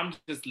record. I'm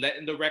just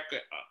letting the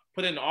record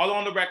put it all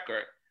on the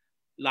record.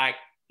 Like,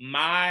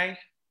 my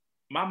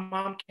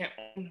mom can't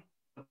own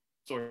the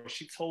story.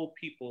 She told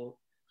people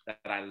that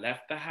I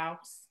left the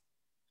house.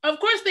 Of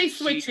course they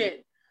switch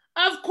it.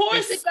 Of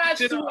course it got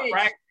switched.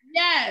 Right?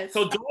 Yes.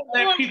 So don't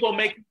let people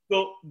make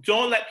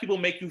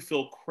you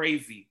feel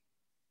crazy.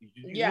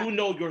 You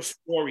know your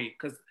story,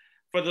 because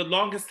for the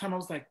longest time I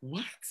was like,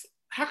 what?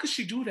 How could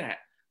she do that?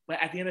 But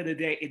at the end of the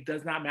day, it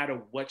does not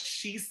matter what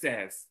she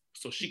says,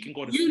 so she can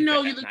go to sleep. You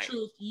know the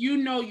truth. You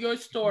know your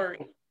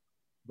story.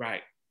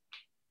 Right.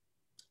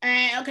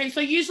 And okay,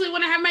 so usually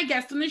when I have my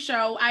guests on the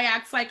show, I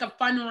ask like a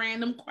fun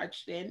random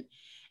question.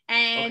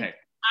 And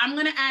I'm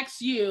going to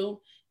ask you,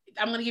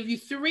 I'm going to give you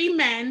 3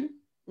 men,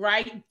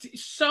 right?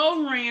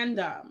 So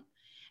random.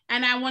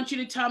 And I want you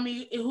to tell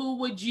me, who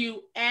would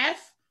you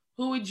F,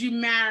 who would you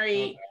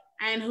marry,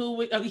 and who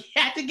would, you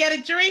have to get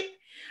a drink?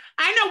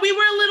 I know we were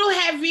a little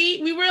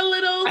heavy. We were a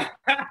little,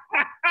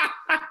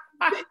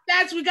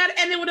 we got to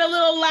end it with a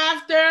little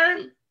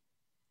laughter.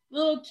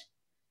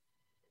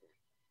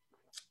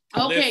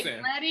 Okay,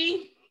 listen.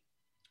 Ready?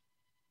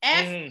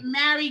 F,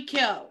 marry,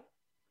 kill.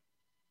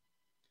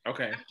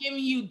 Okay. I'm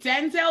giving you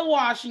Denzel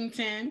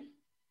Washington,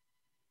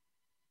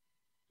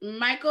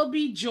 Michael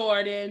B.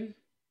 Jordan,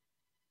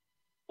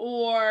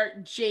 or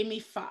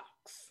Jamie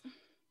Foxx.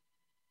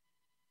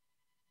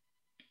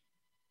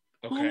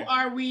 Okay.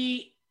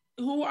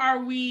 Who are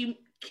we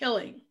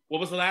killing? What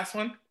was the last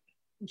one?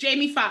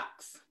 Jamie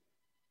Foxx.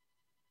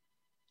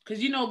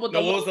 Because you know what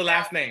what was the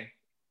last name?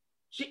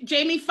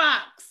 Jamie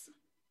Foxx.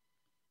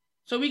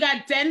 So we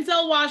got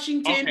Denzel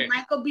Washington,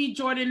 Michael B.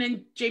 Jordan,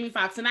 and Jamie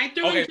Foxx. And I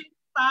threw in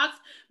Foxx,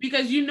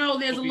 because you know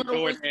there's a Kobe little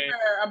Jordan. whisper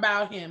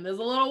about him. There's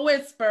a little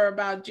whisper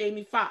about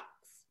Jamie Foxx.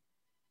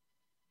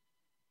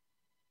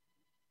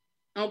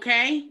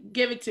 Okay,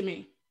 give it to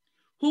me.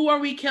 Who are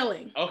we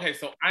killing? Okay,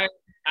 so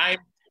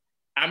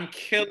I'm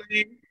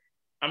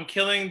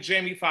killing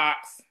Jamie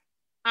Foxx.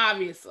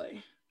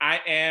 Obviously. I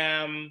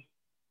am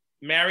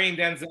marrying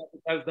Denzel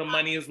because the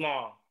money is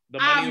long. The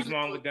money is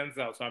long with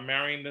Denzel, so I'm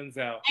marrying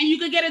Denzel. And you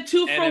could get a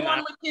 2-for-1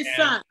 with his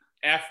son.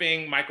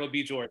 Effing Michael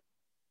B. Jordan.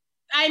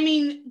 I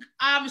mean,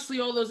 obviously,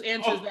 all those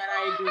answers that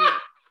I agree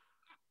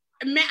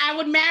with. I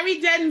would marry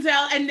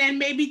Denzel and then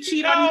maybe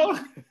cheat on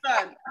his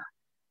son.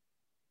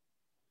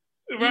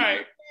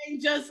 Right.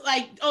 Just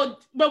like,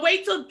 but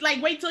wait till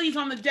he's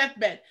on the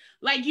deathbed.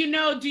 Like, do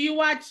you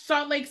watch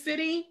Salt Lake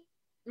City?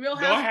 Real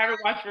Housewives? No, I haven't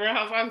watched Real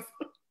Housewives.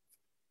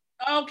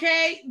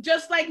 Okay,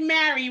 just like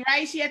Mary,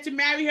 right? She had to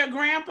marry her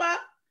grandpa.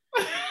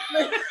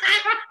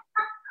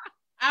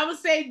 I would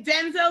say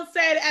Denzel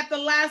said at the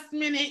last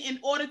minute, in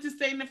order to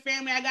stay in the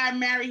family, I gotta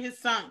marry his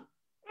son.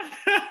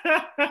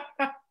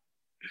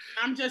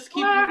 I'm just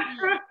keeping it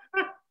real.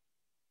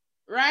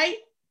 Right?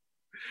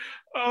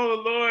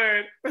 Oh,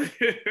 Lord.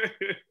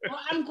 Well,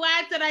 I'm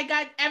glad that I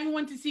got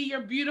everyone to see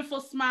your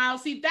beautiful smile.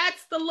 See,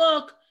 that's the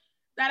look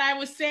that I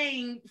was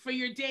saying for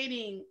your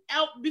dating.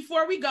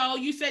 Before we go,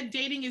 you said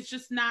dating is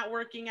just not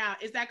working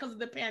out. Is that because of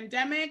the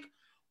pandemic,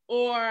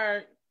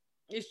 or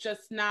it's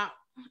just not,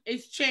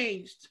 it's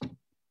changed?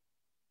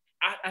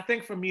 I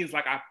think for me, it's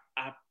like I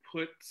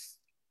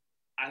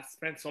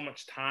spent so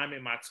much time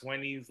in my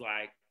 20s,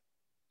 like,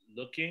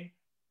 looking.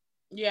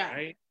 Yeah.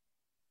 Right?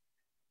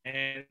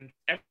 And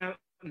every time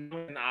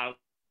I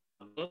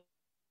look,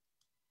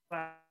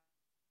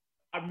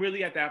 I'm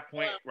really at that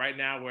point right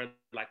now where,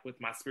 like, with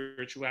my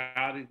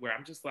spirituality, where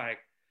I'm just like,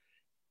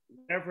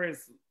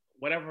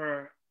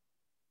 whatever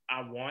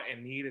I want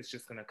and need is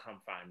just gonna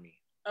come find me.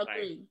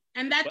 Agree. Like,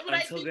 and that's what I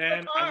think. Until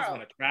then, I'm just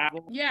gonna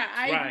travel. Yeah,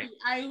 I agree.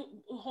 I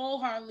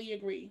wholeheartedly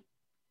agree.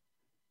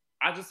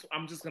 I'm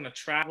just gonna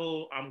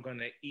travel. I'm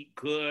gonna eat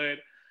good.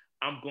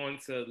 I'm going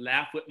to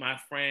laugh with my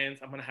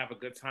friends. I'm gonna have a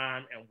good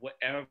time, and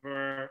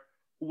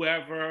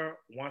whoever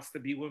wants to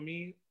be with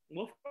me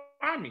will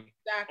find me.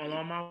 Exactly.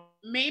 On my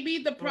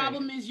Maybe the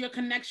problem is your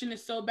connection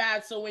is so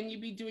bad, so when you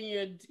be doing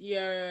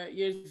your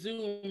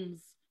Zooms,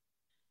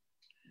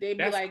 they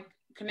be like,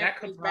 that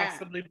could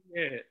possibly be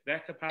it.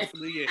 That could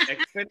possibly be it.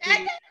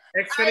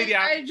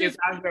 Xfinity is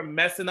out here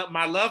messing up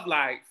my love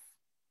life.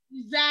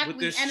 Exactly.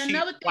 With this and cheap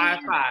another thing,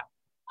 Wi-Fi.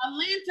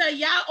 Atlanta,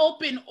 y'all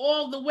open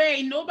all the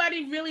way.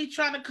 Nobody really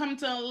trying to come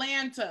to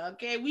Atlanta.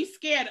 Okay, we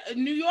scared.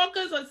 New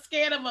Yorkers are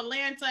scared of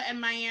Atlanta and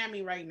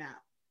Miami right now.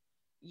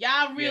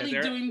 Y'all really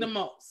doing the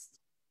most.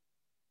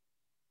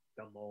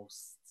 The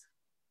most.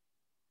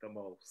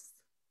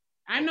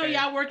 I know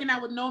y'all working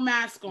out with no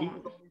mask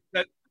on.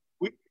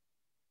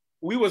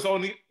 We was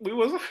only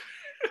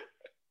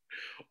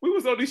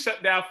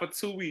shut down for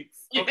 2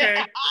 weeks.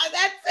 Okay,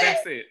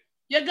 that's it.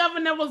 Your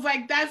governor was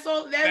like, "That's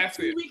all. That's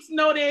 2 weeks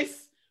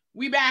notice.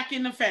 We back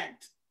in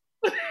effect."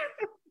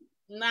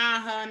 Nah,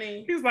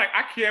 honey. He's like,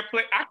 I can't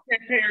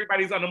pay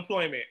everybody's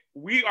unemployment.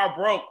 We are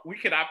broke. We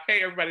cannot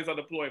pay everybody's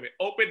unemployment.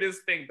 Open this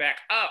thing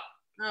back up.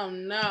 Oh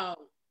no.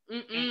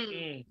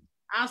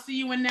 I'll see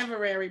you in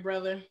Neverary,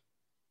 brother.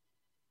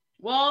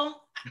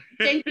 Well,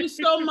 thank you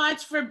so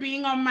much for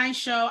being on my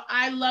show.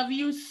 I love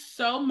you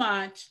so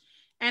much.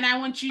 And I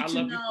want you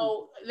to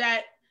know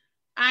that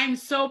I'm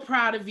so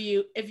proud of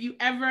you. If you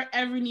ever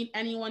need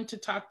anyone to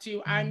talk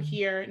to, I'm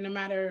here no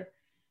matter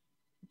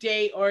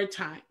day or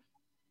time.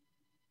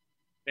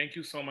 Thank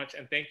you so much.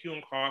 And thank you,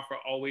 Carl, for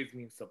always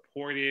being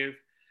supportive.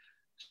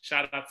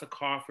 Shout out to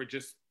Carl for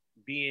just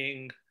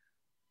being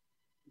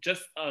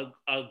just a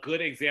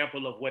good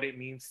example of what it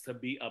means to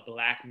be a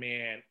Black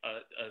man,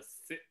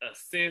 a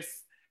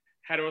cis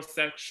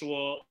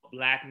heterosexual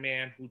Black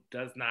man who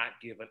does not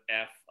give an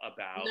F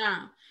about.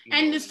 No.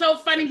 And it's so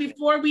funny,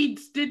 before we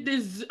did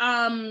this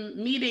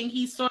meeting,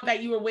 he saw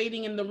that you were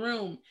waiting in the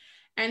room,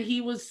 and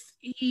he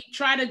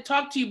tried to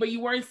talk to you, but you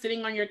weren't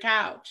sitting on your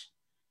couch.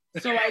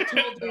 So I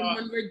told him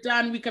when we're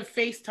done, we could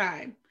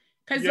FaceTime.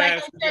 Because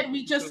like I said,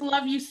 we just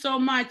love you so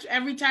much.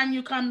 Every time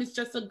you come, it's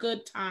just a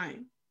good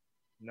time.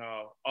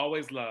 No,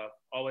 always love.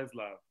 Always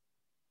love.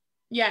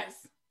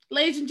 Yes.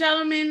 Ladies and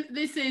gentlemen,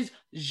 this is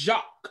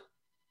Jacques.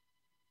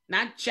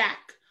 Not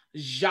Jack.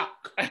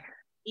 Jacques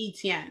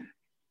Etienne.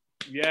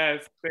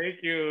 Yes,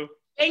 thank you.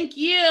 Thank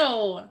you.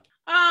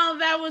 Oh,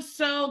 that was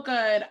so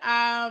good.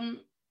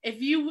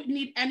 If you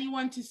need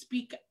anyone to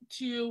speak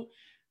to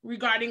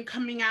regarding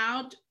coming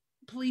out,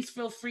 please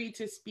feel free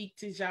to speak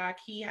to Jacques.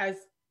 He has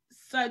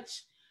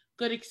such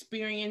good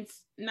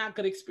experience, not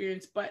good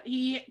experience, but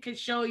he can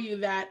show you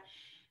that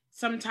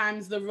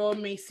sometimes the road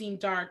may seem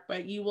dark,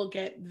 but you will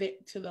get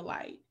to the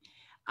light.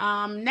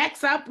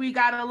 Next up, we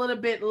got a little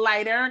bit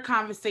lighter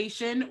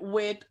conversation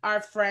with our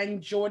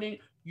friend Jordan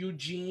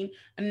Eugene,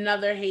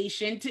 another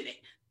Haitian. Today,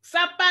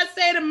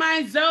 say to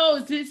my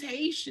Zoes, it's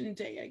Haitian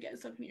day, I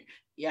guess, up here.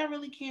 Yeah, I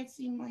really can't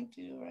see mine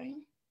too, right?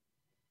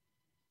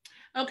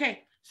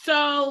 Okay,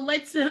 so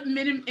let's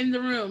admit him in the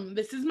room.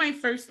 This is my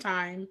first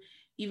time,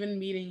 even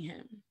meeting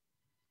him.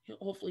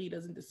 Hopefully he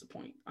doesn't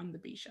disappoint on the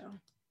B Show.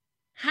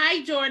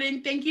 Hi,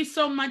 Jordan. Thank you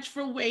so much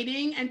for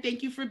waiting, and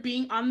thank you for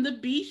being on the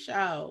B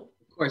Show.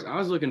 Of course, I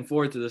was looking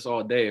forward to this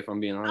all day, if I'm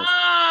being honest.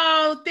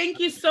 Oh, thank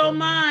you so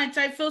much.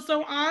 I feel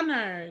so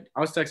honored. I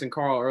was texting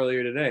Carl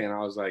earlier today, and I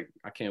was like,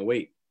 I can't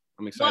wait.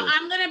 I'm excited. Well,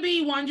 I'm going to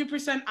be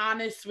 100%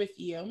 honest with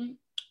you.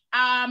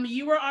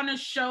 You were on a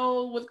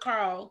show with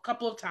Carl a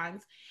couple of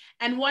times.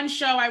 And one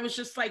show, I was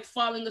just like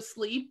falling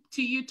asleep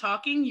to you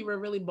talking. You were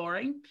really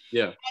boring.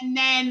 Yeah. And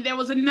then there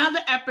was another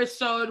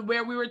episode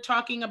where we were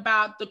talking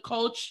about the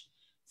coach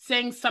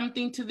saying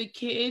something to the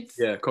kids.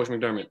 Yeah, Coach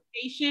McDermott.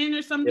 Plantation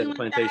or something like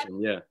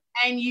plantation, that. Yeah.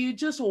 And you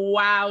just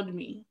wowed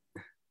me.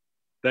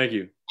 Thank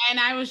you. And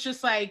I was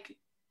just like,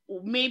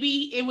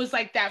 maybe it was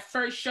like that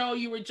first show,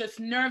 you were just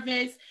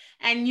nervous.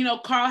 And, you know,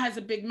 Carl has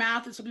a big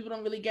mouth, and so people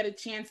don't really get a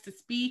chance to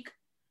speak.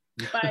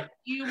 But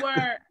you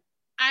were,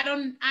 I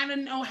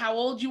don't know how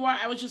old you are.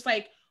 I was just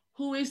like,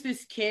 who is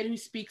this kid who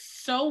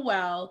speaks so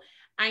well?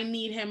 I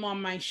need him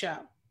on my show.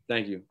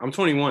 Thank you. I'm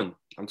 21.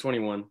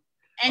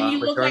 And you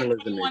look like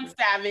 21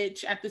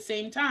 Savage at the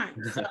same time.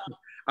 So.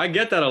 I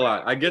get that a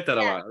lot. I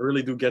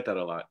really do get that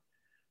a lot.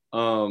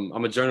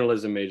 I'm a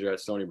journalism major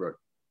at Stony Brook.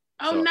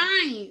 Oh, so,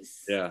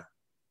 nice. Yeah.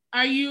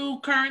 Are you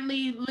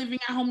currently living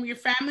at home with your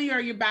family, or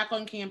are you back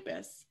on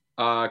campus?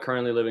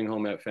 Currently living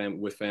home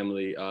with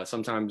family.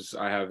 Sometimes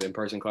I have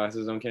in-person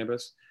classes on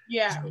campus.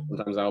 Yeah. So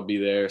sometimes I'll be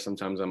there.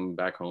 Sometimes I'm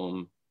back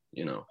home,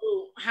 you know.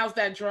 Ooh, how's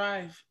that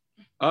drive?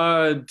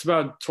 It's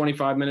about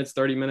 25 minutes,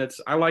 30 minutes.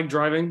 I like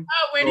driving.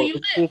 Oh, where do you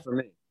live? Cool for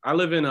me. I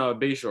live in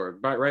Bayshore,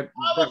 right?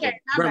 Oh, okay.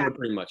 Brentwood,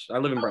 pretty much. I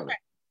live in Brentwood.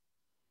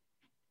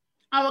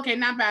 Oh, okay.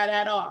 Not bad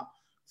at all.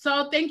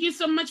 So thank you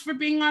so much for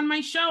being on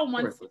my show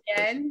once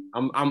again.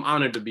 I'm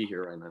honored to be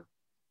here right now.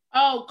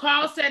 Oh,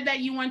 Carl said that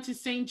you went to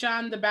St.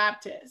 John the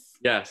Baptist.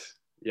 Yes.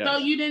 So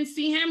you didn't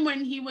see him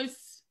when he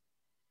was...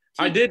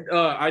 I did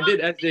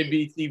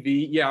SJB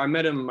TV. Yeah, I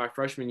met him my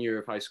freshman year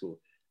of high school.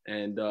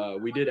 And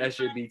we did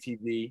SJB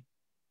TV.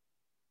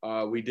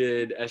 We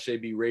did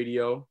SJB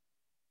radio.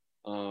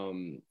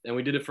 And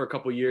we did it for a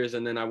couple years,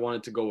 and then I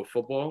wanted to go with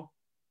football.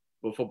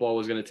 But football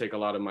was going to take a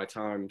lot of my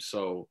time.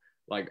 So,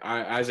 like,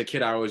 as a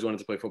kid, I always wanted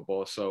to play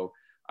football. So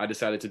I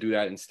decided to do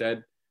that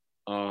instead.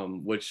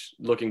 Which,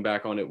 looking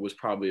back on it, was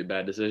probably a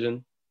bad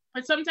decision.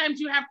 But sometimes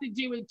you have to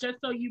do it just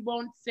so you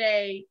won't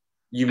say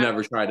you've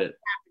never tried it.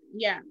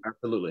 Yeah,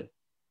 absolutely.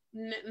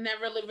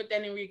 Never live with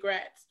any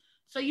regrets.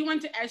 So you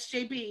went to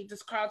SJB.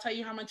 Does Carl tell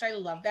you how much I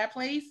love that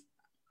place?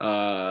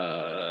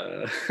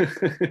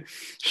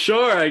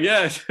 Sure, I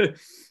guess.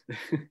 It's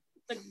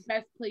the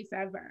best place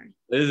ever,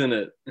 isn't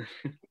it?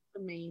 It's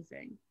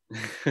amazing.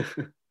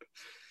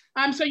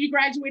 So you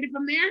graduated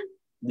from there?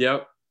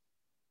 Yep.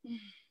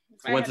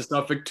 Went to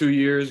Suffolk 2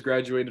 years,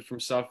 graduated from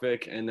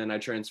Suffolk, and then I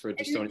transferred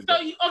to Stony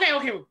Brook.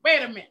 Okay,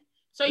 wait a minute.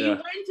 So you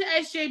went to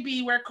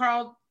SJB where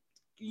Carl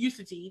used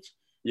to teach.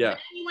 Yeah. And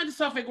then you went to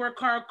Suffolk where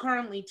Carl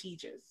currently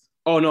teaches.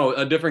 Oh, no,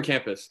 a different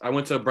campus. I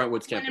went to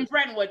Brentwood's campus. And in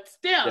Brentwood,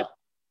 still.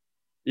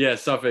 Yeah,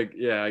 Suffolk.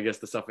 Yeah, I guess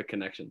the Suffolk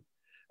connection.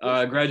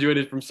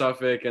 Graduated from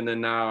Suffolk, and then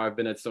now I've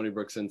been at Stony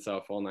Brook since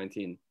fall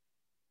 19.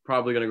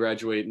 Probably going to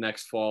graduate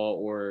next fall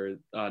or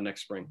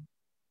next spring.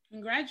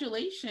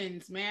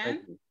 Congratulations,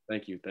 man.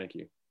 Thank you.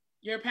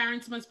 Your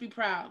parents must be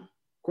proud.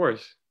 Of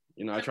course.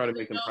 You know, I try to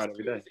make them proud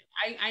every day.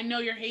 I know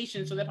you're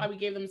Haitian, so they probably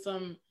gave them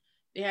some,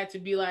 they had to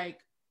be like,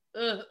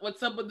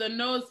 what's up with the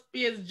nose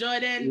pierce,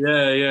 Jordan?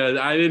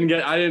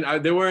 Yeah.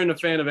 They weren't a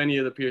fan of any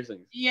of the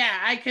piercings. Yeah,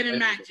 I can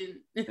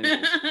imagine.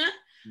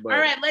 All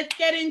right, let's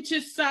get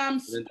into some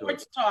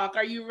sports talk.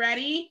 Are you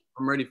ready?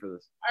 I'm ready for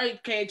this.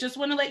 Okay, just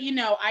want to let you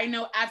know, I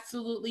know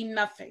absolutely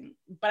nothing,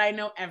 but I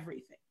know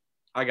everything.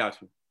 I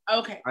got you.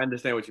 Okay. I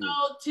understand what you mean.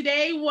 So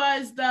today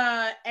was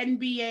the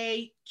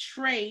NBA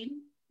trade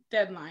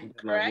deadline,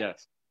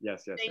 correct?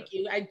 Yes. Thank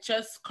you.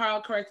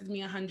 Carl corrected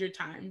me 100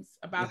 times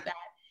about that.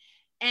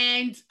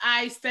 And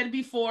I said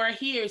before,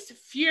 he is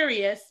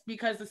furious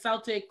because the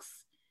Celtics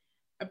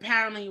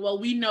apparently, well,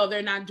 we know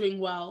they're not doing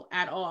well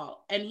at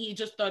all. And he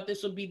just thought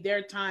this would be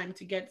their time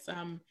to get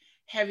some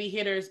heavy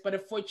hitters, but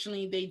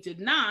unfortunately they did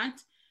not.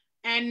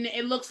 And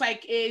it looks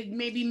like it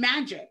may be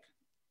Magic.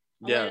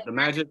 Yeah, the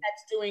Magic.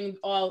 That's doing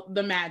all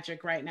the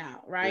magic right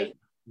now, right? Yeah.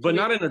 But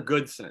not in a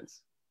good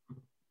sense.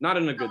 Not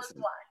in a good sense.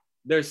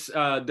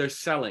 Why? They're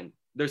selling.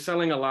 They're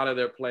selling a lot of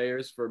their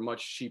players for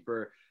much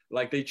cheaper.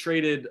 Like they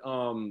traded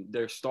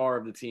their star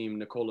of the team,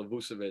 Nikola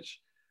Vucevic,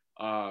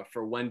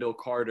 for Wendell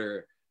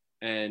Carter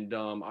and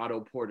Otto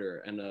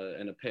Porter and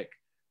a pick.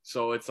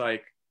 So it's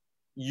like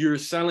you're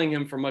selling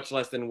him for much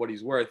less than what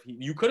he's worth.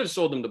 You could have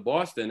sold him to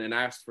Boston and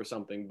asked for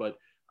something, but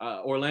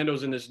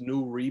Orlando's in this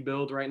new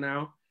rebuild right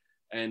now.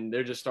 And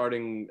they're just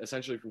starting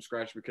essentially from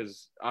scratch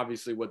because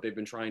obviously what they've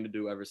been trying to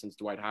do ever since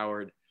Dwight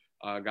Howard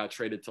got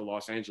traded to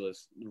Los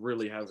Angeles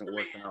really hasn't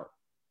worked out.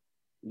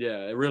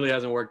 Yeah, it really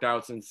hasn't worked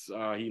out since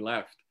he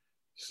left.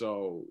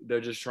 So they're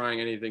just trying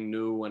anything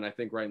new. And I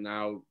think right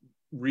now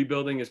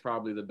rebuilding is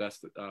probably the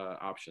best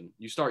option.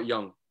 You start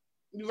young.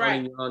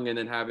 Starting young and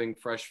then having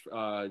fresh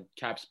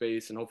cap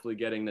space and hopefully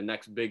getting the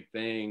next big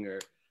thing or,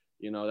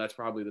 That's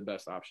probably the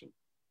best option.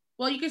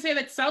 Well, you could say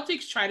that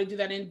Celtics tried to do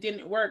that and it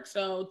didn't work.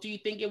 So do you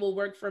think it will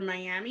work for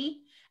Miami?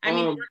 I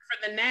mean, it worked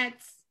for the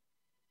Nets.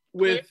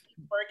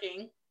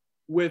 Working.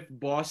 With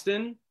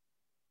Boston,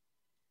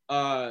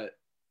 I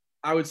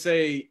would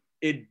say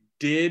it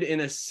did in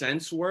a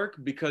sense work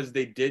because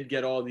they did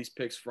get all these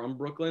picks from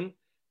Brooklyn,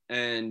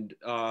 and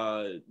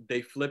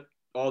they flipped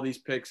all these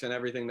picks and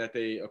everything that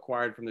they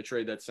acquired from the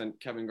trade that sent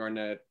Kevin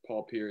Garnett,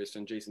 Paul Pierce,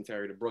 and Jason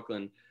Terry to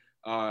Brooklyn.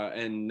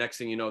 And next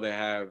thing you know, they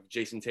have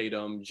Jason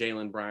Tatum,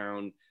 Jaylen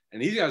Brown,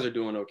 and these guys are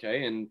doing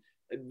okay. And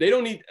they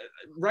don't need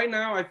right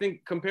now, I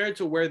think, compared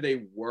to where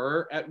they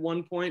were at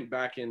one point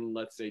back in,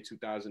 let's say,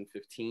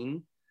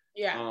 2015.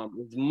 Yeah.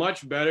 It's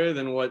much better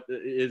than what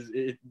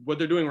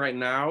they're doing right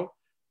now.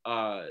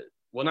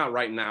 Well, not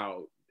right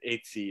now,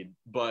 8th seed,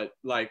 but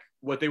like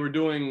what they were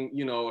doing,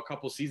 a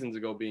couple seasons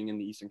ago, being in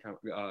the Eastern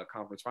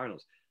Conference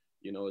Finals,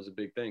 is a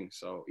big thing.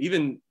 So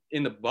even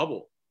in the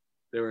bubble,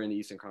 they were in the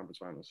Eastern Conference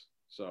Finals.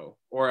 So,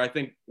 or I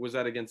think, was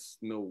that against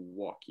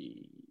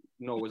Milwaukee?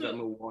 No, was that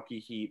Milwaukee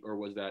Heat, or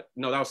was that,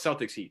 no, that was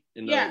Celtics Heat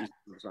in the Eastern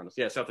Conference Finals.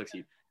 Yeah, Celtics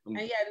Heat.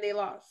 And they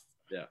lost.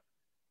 Yeah.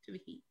 To the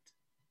Heat.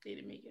 They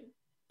didn't make it.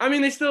 I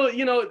mean, they still,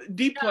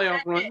 deep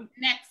playoff run.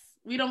 Next,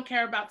 we don't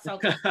care about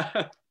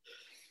Celtics.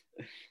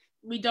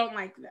 We don't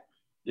like that.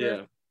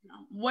 Yeah.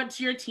 What's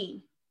your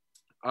team?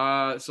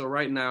 So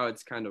right now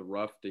it's kind of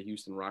rough. The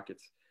Houston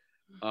Rockets.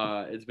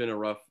 It's been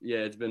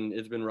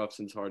rough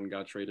since Harden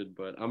got traded,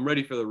 but I'm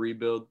ready for the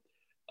rebuild.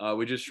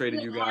 We just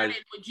traded you guys. Harden,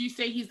 would you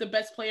say he's the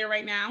best player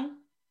right now?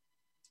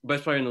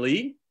 Best player in the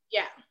league?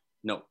 Yeah.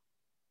 No.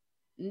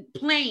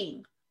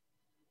 Playing.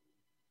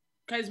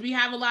 Because we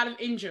have a lot of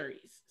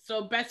injuries.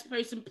 So best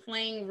person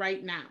playing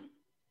right now.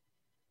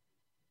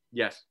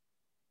 Yes.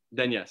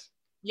 Then yes.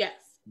 Yes.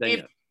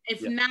 Then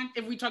if not,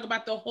 if we talk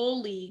about the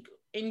whole league,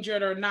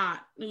 injured or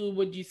not, who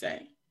would you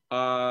say?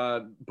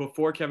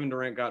 Before Kevin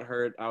Durant got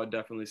hurt, I would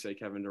definitely say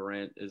Kevin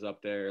Durant is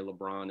up there.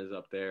 LeBron is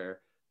up there.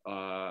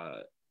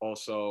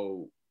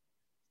 Also,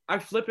 I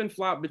flip and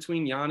flop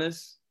between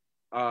Giannis.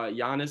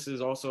 Giannis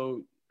is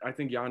also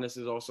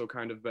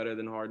kind of better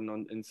than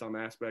Harden in some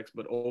aspects,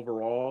 but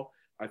overall,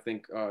 I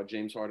think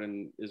James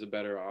Harden is a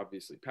better,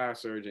 obviously,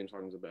 passer. James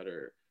Harden's a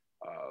better,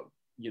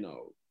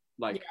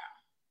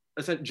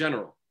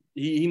 general.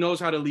 He knows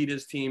how to lead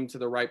his team to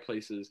the right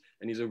places,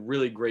 and he's a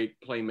really great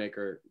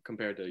playmaker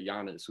compared to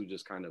Giannis, who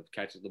just kind of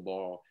catches the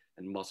ball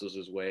and muscles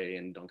his way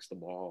and dunks the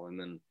ball and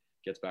then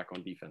gets back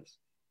on defense.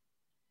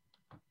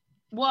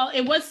 Well,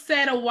 it was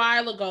said a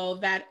while ago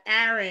that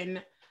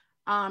Aaron,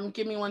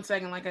 give me 1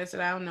 second. Like I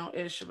said, I don't know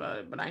ish about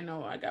it, but I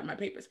know I got my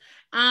papers.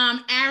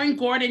 Aaron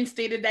Gordon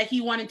stated that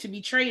he wanted to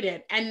be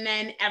traded, and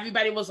then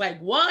everybody was like,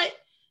 "What?"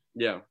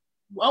 Yeah.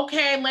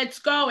 Okay, let's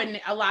go. And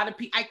a lot of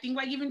people, I think,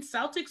 like even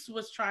Celtics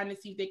was trying to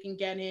see if they can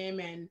get him,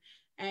 and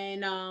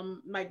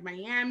like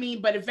Miami,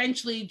 but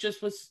eventually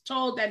just was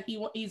told that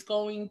he's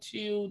going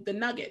to the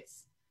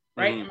Nuggets,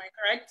 right? Mm-hmm. Am I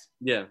correct?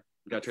 Yeah,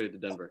 got traded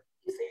to Denver.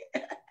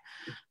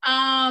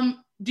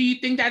 Do you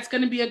think that's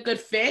going to be a good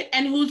fit?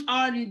 And who's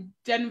on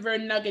Denver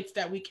Nuggets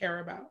that we care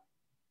about?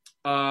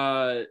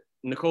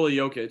 Nikola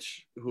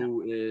Jokic,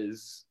 who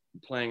is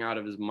playing out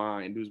of his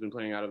mind, who's been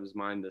playing out of his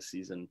mind this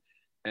season.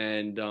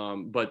 And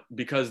but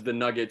because the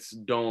Nuggets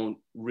don't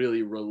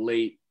really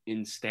relate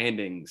in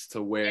standings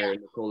to where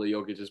Nikola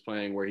Jokic is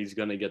playing, where he's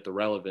going to get the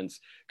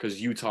relevance,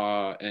 because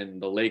Utah and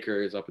the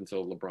Lakers, up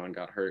until LeBron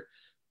got hurt,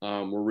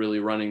 were really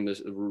running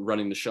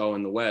the show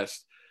in the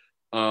West.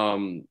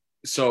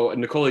 So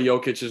Nikola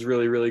Jokic is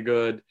really, really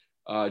good.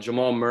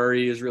 Jamal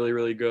Murray is really,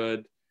 really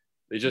good.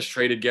 They just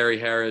traded Gary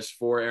Harris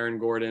for Aaron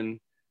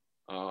Gordon.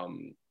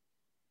 And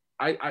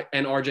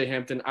RJ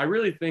Hampton. I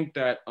really think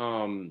that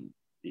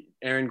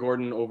Aaron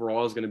Gordon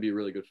overall is going to be a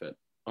really good fit.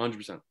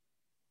 100%.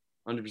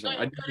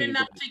 100%. Good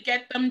enough to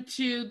get them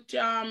to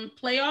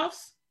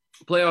playoffs?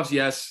 Playoffs,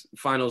 yes.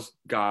 Finals,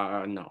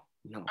 no.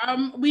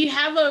 We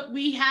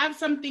have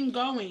something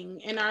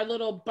going in our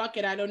little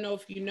bucket. I don't know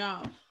if you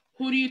know.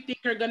 Who do you think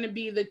are going to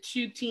be the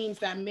two teams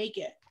that make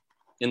it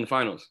in the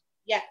finals?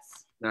 Yes.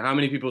 Now, how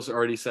many people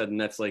already said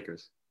Nets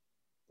Lakers?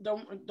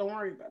 Don't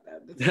worry about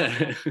that.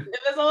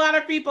 There's a lot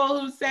of people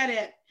who said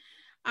it.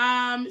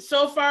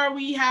 So far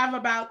we have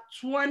about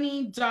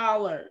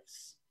 $20.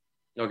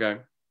 Okay.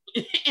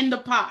 In the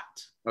pot.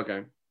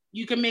 Okay.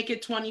 You can make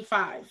it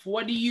 25.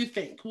 What do you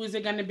think? Who is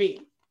it going to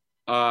be?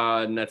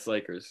 Nets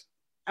Lakers.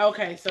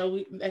 Okay, so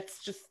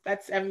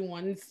that's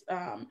everyone's.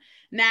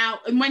 Now,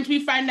 once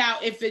we find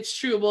out if it's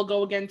true, we'll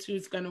go against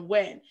who's going to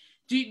win.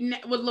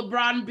 With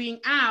LeBron being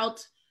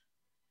out,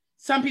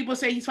 some people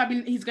say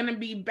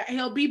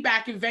he'll be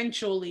back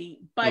eventually.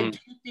 But do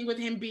you think with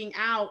him being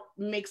out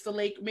makes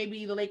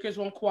maybe the Lakers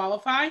won't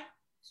qualify?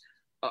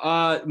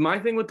 My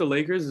thing with the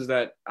Lakers is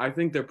that I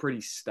think they're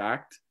pretty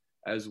stacked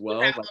as well.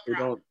 Like they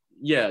don't.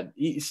 Yeah,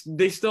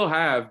 they still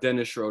have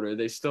Dennis Schroeder.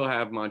 They still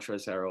have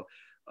Montrezl Harrell.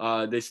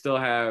 They still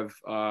have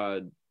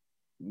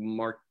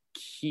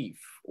Markieff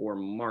or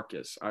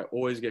Marcus. I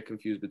always get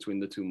confused between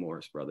the two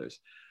Morris brothers.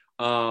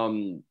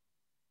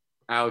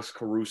 Alex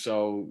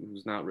Caruso,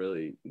 who's not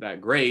really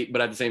that great,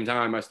 but at the same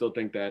time, I still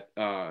think that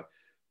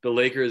the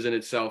Lakers in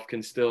itself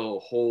can still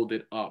hold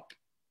it up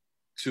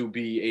to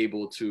be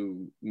able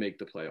to make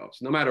the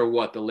playoffs. No matter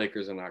what, the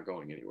Lakers are not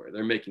going anywhere.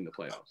 They're making the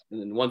playoffs.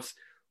 And then once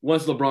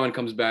LeBron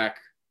comes back,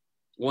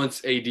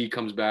 once AD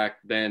comes back,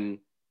 then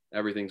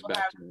everything's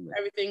back to normal.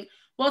 Everything.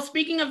 Well,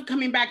 speaking of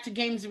coming back to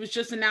games, it was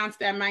just announced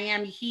that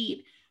Miami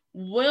Heat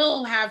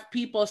will have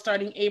people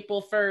starting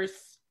April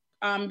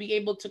 1st be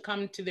able to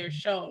come to their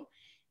show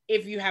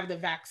if you have the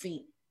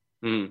vaccine.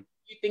 Mm.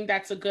 You think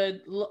that's a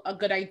good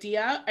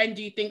idea? And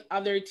do you think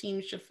other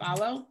teams should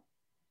follow?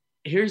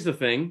 Here's the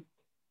thing.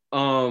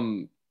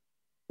 When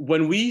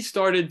we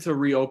started to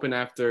reopen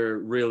after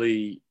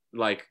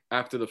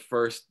the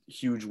first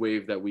huge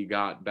wave that we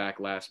got back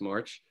last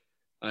March,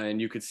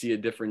 and you could see a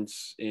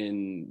difference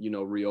in,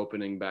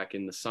 reopening back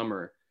in the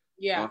summer.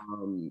 Yeah.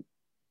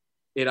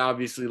 It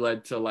obviously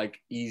led to like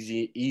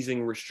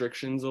easing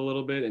restrictions a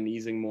little bit and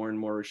easing more and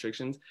more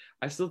restrictions.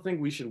 I still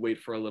think we should wait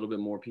for a little bit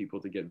more people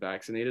to get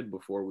vaccinated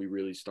before we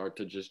really start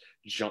to just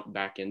jump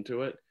back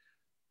into it.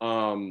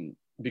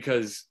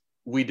 Because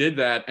we did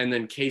that and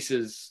then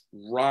cases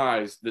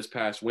rise this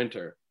past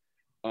winter.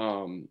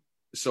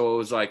 So it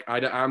was like,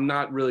 I'm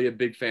not really a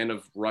big fan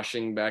of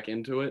rushing back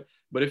into it,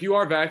 but if you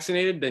are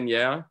vaccinated, then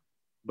yeah.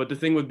 But the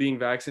thing with being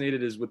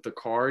vaccinated is with the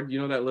card,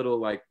 that little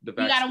like the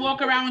vaccine. You got to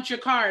walk around with your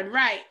card,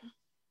 right?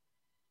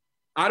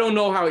 I don't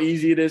know how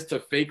easy it is to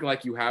fake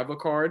like you have a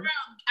card.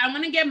 I'm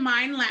going to get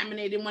mine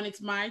laminated when it's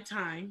my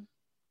time,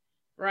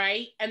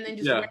 right? And then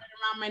just wear it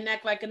around my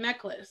neck like a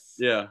necklace.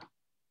 Yeah.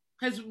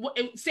 Because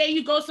say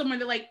you go somewhere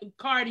to like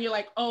card and you're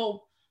like,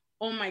 oh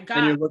my God.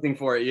 And you're looking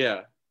for it,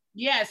 yeah.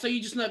 Yeah, so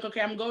you just look, okay,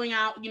 I'm going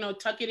out,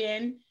 tuck it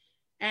in.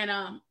 And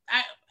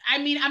I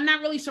mean, I'm not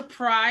really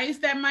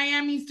surprised that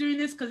Miami's doing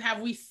this because have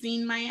we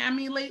seen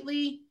Miami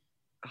lately?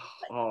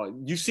 Oh,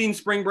 you seen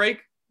Spring Break?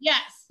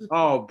 Yes.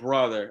 Oh,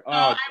 brother. So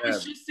I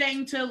was just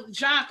saying to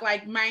Jacques,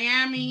 like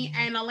Miami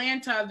and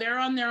Atlanta, they're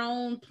on their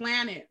own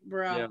planet,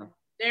 bro. Yeah.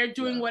 They're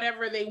doing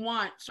whatever they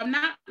want. So I'm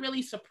not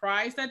really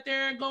surprised that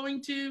they're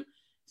going to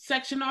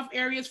section off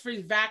areas for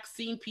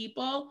vaccine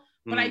people.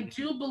 But I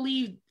do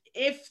believe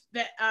if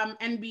the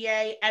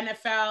NBA,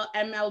 NFL,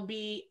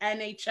 MLB,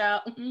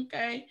 NHL,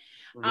 okay,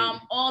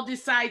 all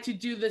decide to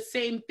do the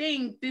same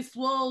thing, this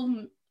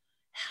will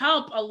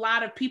help a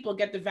lot of people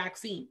get the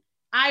vaccine.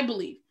 I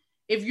believe.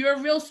 If you're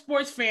a real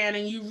sports fan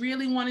and you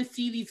really want to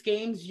see these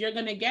games, you're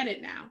going to get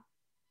it now.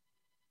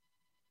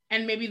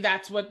 And maybe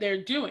that's what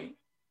they're doing.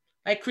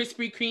 Like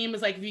Krispy Kreme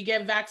is like, if you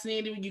get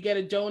vaccinated, you get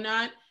a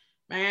donut.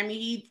 Miami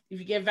Heat, if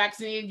you get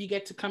vaccinated, you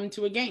get to come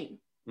to a game.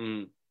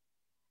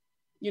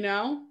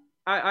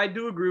 I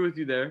do agree with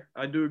you there.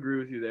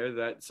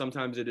 That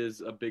sometimes it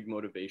is a big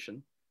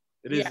motivation.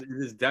 It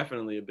is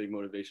definitely a big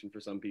motivation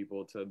for some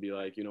people to be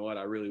like, you know what,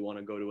 I really want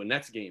to go to a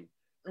Nets game.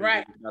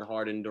 Right. Got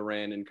Harden,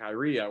 Durant, and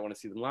Kyrie. I want to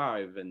see them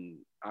live, and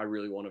I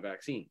really want a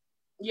vaccine.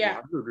 Yeah.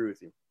 I do agree with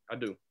you. I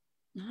do.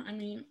 I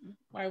mean,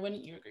 why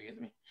wouldn't you agree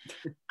with me?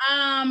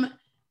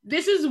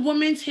 This is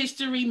Women's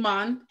History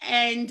Month,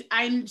 and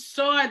I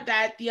saw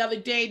that the other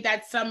day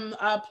that some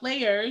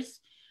players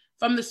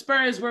from the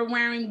Spurs were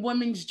wearing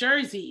women's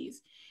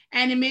jerseys.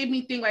 And it made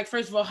me think, like,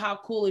 first of all, how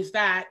cool is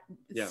that?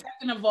 Yeah.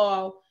 Second of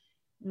all,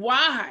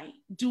 why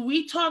do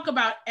we talk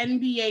about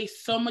NBA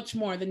so much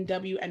more than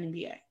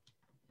WNBA?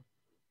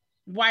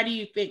 Why do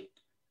you think?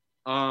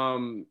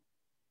 Do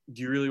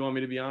you really want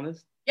me to be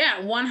honest?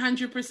 Yeah,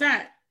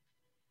 100%.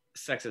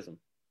 Sexism.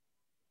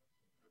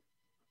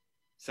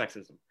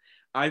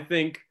 I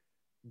think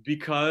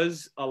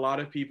because a lot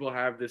of people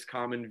have this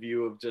common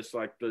view of just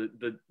like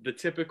the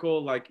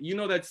typical, like,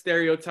 that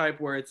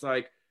stereotype where it's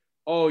like,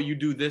 oh, you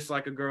do this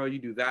like a girl, you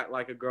do that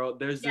like a girl.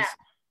 There's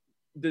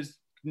this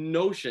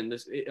notion,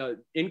 this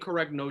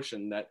incorrect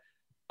notion that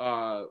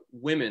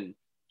women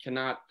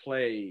cannot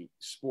play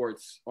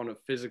sports on a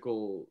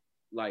physical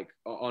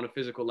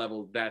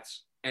level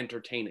that's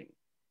entertaining,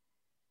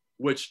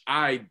 which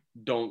I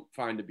don't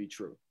find to be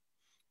true.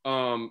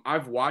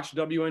 I've watched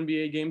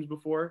WNBA games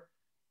before.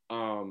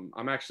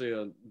 I'm actually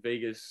a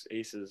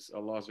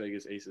Las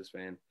Vegas Aces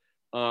fan.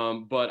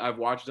 But I've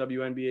watched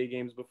WNBA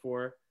games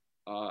before.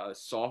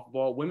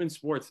 Softball, women's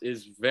sports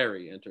is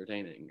very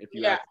entertaining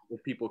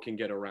if people can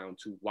get around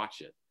to watch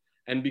it.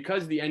 And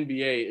because the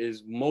NBA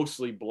is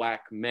mostly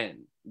black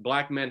men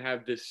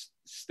have this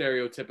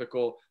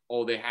stereotypical,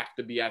 oh, they have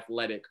to be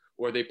athletic,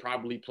 or they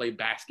probably play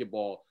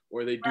basketball,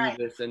 or they do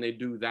this and they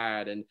do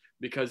that. And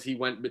because he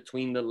went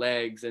between the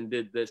legs and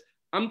did this,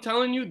 I'm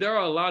telling you, there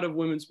are a lot of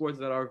women's sports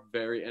that are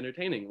very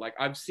entertaining. Like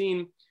I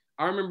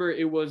remember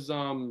it was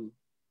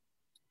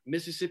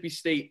Mississippi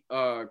State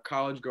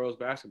college girls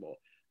basketball.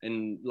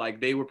 And like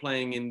they were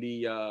playing in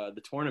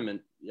the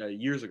tournament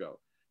years ago.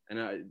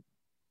 And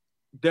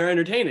they're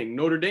entertaining.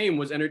 Notre Dame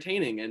was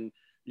entertaining. And,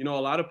 a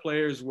lot of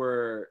players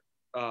were,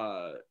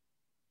 and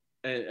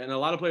a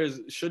lot of players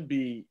should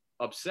be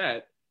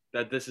upset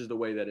that this is the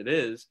way that it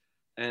is.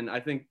 And I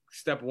think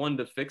step one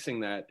to fixing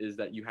that is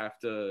that you have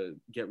to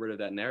get rid of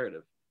that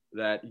narrative.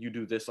 that you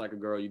do this like a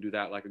girl, you do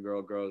that like a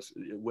girl. Girls,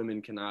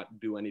 women cannot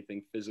do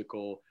anything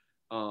physical.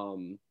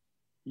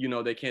 You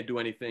know, they can't do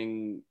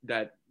anything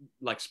that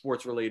like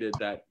sports related,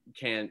 that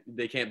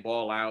they can't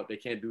ball out, they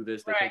can't do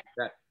this, they can't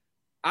do that.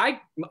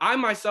 I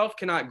myself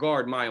cannot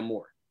guard Maya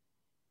Moore.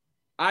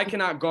 I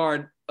cannot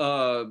guard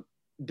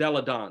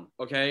Della Don,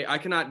 okay? I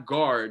cannot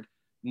guard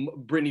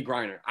Brittany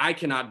Griner. I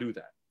cannot do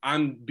that.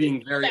 I'm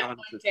being very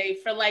honest with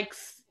you. For like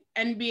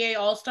NBA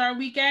All-Star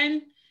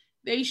Weekend,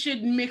 they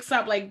should mix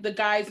up like the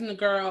guys and the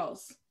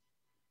girls.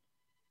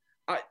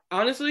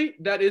 Honestly,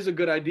 that is a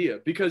good idea,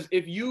 because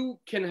if you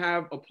can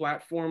have a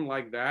platform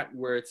like that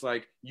where it's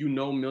like, you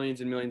know,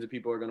 millions and millions of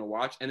people are going to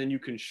watch, and then you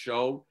can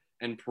show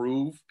and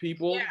prove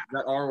people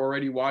that are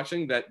already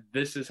watching that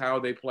this is how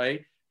they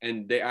play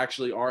and they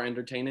actually are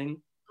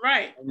entertaining.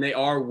 Right. And they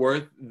are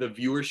worth the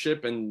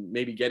viewership and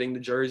maybe getting the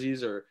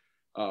jerseys or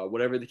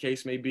whatever the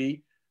case may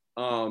be,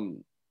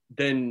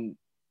 then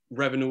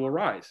revenue will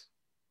rise.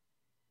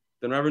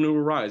 And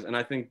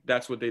I think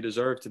that's what they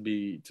deserve, to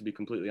be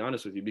completely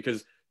honest with you,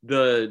 because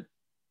the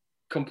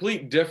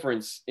complete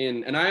difference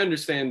and I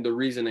understand the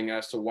reasoning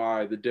as to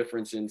why the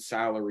difference in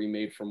salary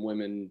made from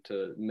women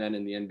to men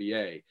in the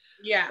NBA.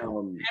 Yeah.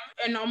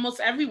 And almost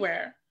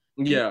everywhere.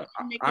 Yeah.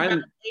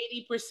 I'm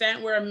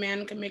 80% where a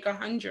man can make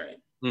 100.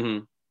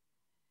 Mm-hmm.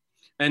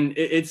 And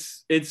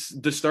it's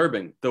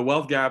disturbing. The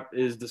wealth gap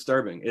is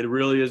disturbing. It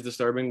really is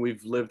disturbing.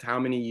 We've lived how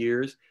many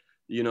years,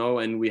 you know,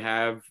 and we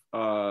have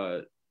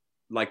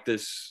like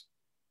this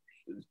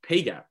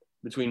pay gap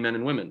between men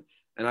and women.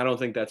 And I don't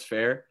think that's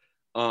fair.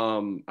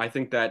 I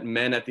think that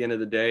men, at the end of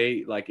the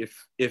day, like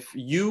if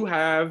you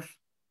have,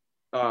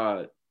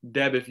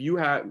 Deb, if you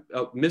have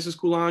Mrs.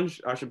 Coulange,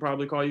 I should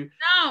probably call you.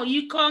 No,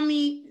 you could call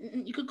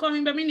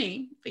me by my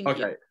name. Thank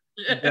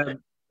you.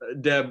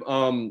 Deb,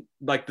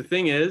 like the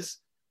thing is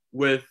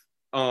with,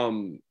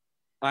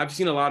 I've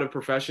seen a lot of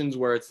professions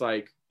where it's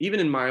like, even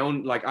in my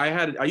own, like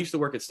I used to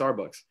work at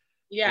Starbucks.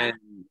 Yeah. And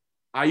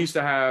I used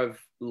to have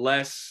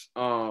less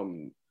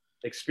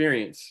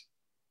experience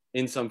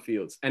in some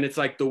fields. And it's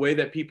like the way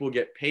that people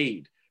get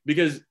paid,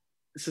 because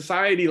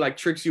society like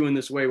tricks you in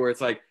this way where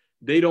it's like,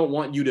 they don't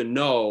want you to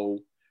know,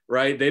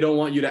 right? They don't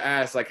want you to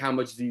ask like, how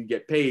much do you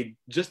get paid,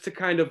 just to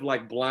kind of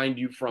like blind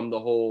you from the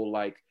whole,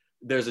 like,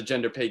 there's a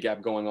gender pay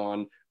gap going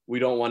on. We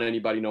don't want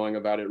anybody knowing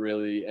about it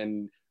really.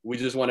 And we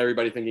just want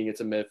everybody thinking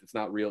it's a myth. It's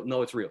not real.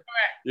 No, it's real.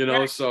 Correct. You know?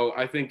 Correct. So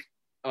I think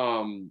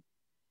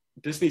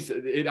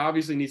it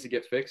obviously needs to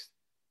get fixed.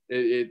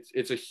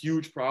 It's a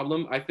huge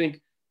problem. I think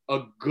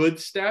a good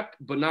step,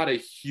 but not a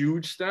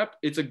huge step.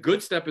 It's a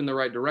good step in the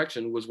right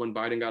direction was when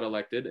Biden got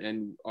elected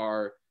and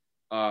our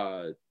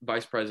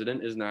vice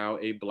president is now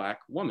a Black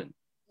woman.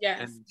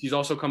 Yes. And she's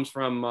also comes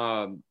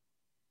from,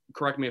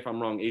 correct me if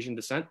I'm wrong, Asian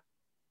descent?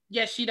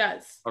 Yes, she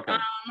does. Okay.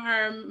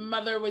 Her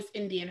mother was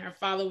Indian. Her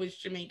father was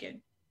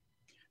Jamaican.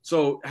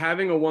 So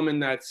having a woman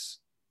that's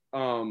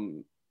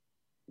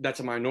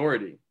a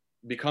minority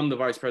become the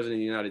vice president of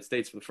the United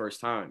States for the first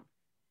time,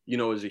 you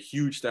know, is a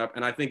huge step.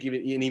 And I think an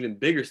even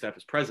bigger step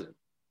is president.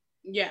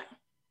 Yeah.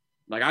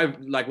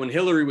 Like when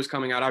Hillary was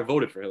coming out, I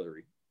voted for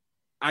Hillary.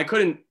 I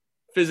couldn't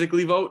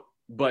physically vote,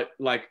 but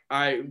like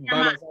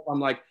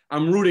myself,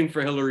 I'm rooting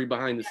for Hillary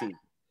behind the scenes,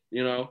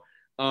 you know?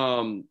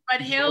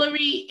 But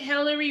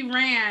Hillary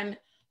ran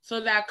so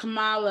that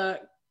Kamala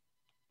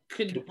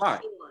could do more.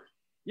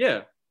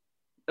 Yeah,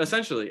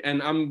 essentially.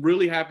 And I'm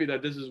really happy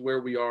that this is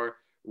where we are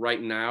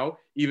right now,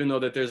 even though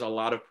that there's a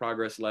lot of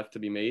progress left to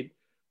be made.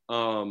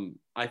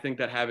 I think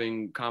that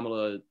having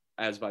Kamala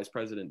as vice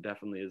president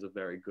definitely is a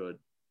very good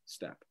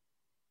step.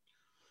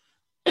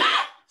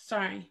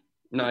 Sorry.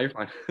 No, you're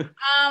fine.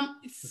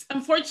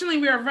 Unfortunately,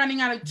 we are running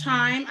out of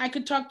time. I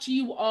could talk to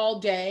you all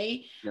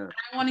day. Yeah.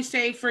 I want to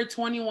say for a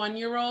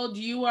 21-year-old,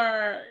 you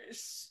are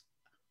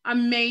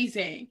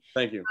amazing.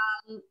 Thank you.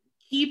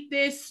 Keep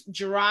this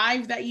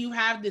drive that you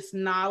have, this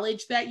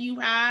knowledge that you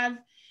have.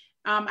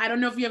 I don't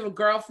know if you have a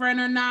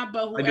girlfriend or not,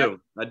 but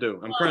I do.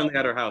 I'm currently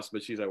at her house,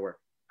 but she's at work.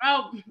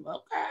 Oh,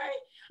 okay.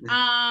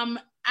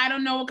 I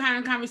don't know what kind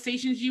of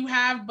conversations you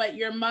have, but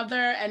your mother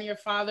and your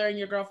father and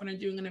your girlfriend are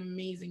doing an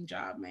amazing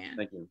job, man.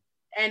 Thank you.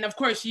 And of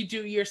course you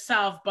do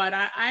yourself, but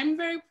I'm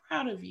very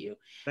proud of you.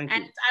 Thank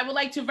you. I would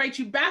like to invite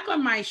you back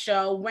on my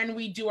show when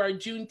we do our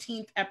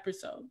Juneteenth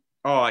episode.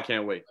 Oh, I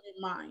can't wait. In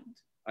mind.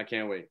 I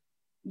can't wait.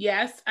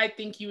 Yes, I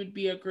think you would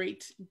be a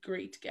great,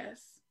 great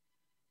guest.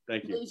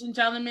 Thank you. Ladies and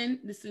gentlemen,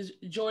 this is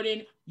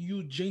Jordan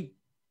Eugene.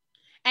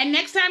 And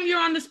next time you're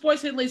on the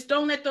Sports Hit List,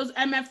 don't let those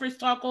MFers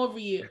talk over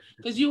you,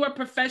 because you are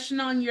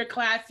professional and you're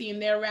classy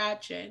and they're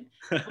ratchet.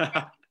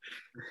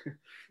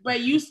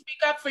 But you speak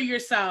up for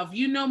yourself.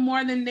 You know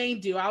more than they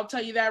do. I'll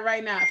tell you that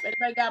right now. If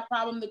anybody got a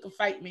problem, they can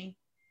fight me.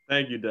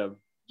 Thank you, Deb.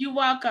 You're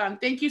welcome.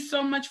 Thank you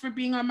so much for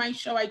being on my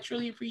show. I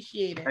truly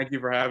appreciate it. Thank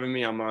you for having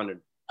me. I'm honored.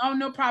 Oh,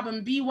 no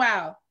problem. Be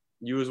well.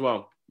 You as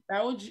well.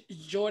 That was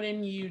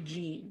Jordan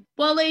Eugene.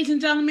 Well, ladies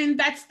and gentlemen,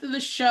 that's the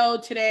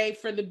show today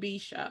for the B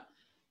Show.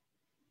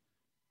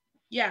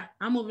 Yeah,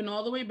 I'm moving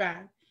all the way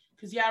back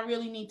because y'all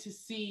really need to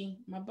see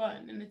my butt,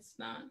 and it's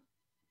not.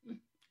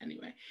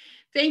 Anyway,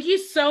 thank you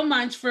so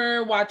much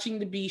for watching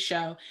the B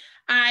Show.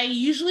 I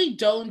usually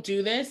don't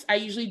do this. I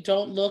usually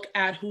don't look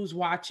at who's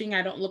watching.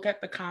 I don't look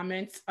at the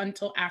comments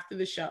until after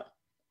the show.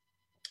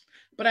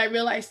 But I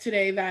realized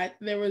today that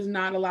there was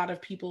not a lot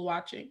of people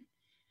watching.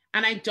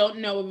 And I don't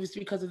know if it's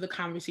because of the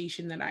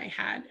conversation that I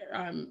had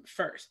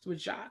first with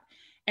Jacques.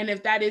 And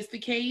if that is the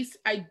case,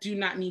 I do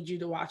not need you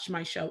to watch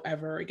my show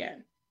ever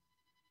again.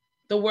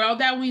 The world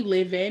that we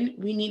live in,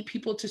 we need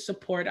people to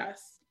support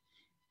us.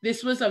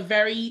 This was a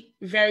very,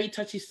 very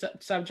touchy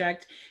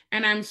subject.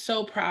 And I'm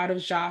so proud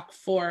of Jacques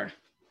for,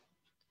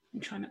 I'm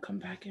trying to come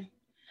back in.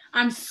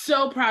 I'm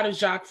so proud of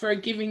Jacques for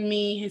giving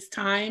me his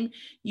time,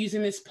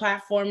 using this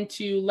platform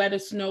to let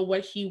us know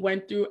what he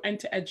went through and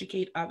to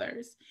educate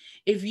others.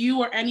 If you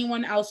or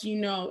anyone else you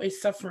know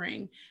is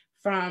suffering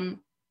from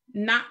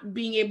not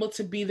being able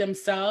to be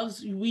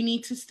themselves, we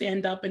need to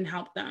stand up and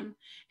help them.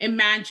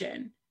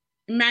 Imagine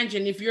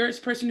if you're a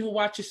person who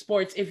watches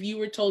sports, if you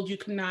were told you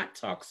cannot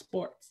talk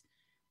sports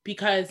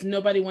because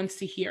nobody wants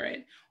to hear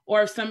it,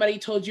 or if somebody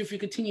told you if you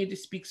continue to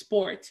speak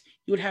sports,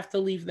 you would have to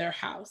leave their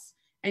house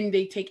and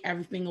they take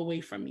everything away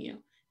from you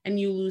and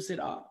you lose it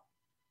all.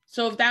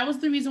 So if that was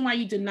the reason why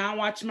you did not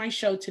watch my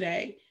show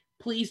today,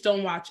 please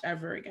don't watch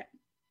ever again.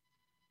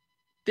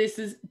 This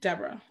is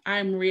Deborah. I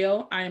am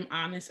real, I am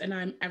honest, and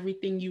I'm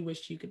everything you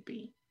wish you could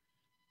be.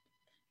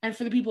 And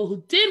for the people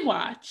who did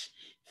watch,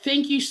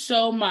 thank you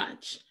so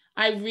much.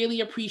 I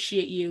really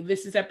appreciate you.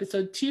 This is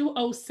episode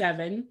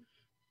 207.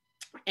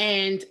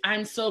 And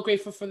I'm so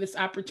grateful for this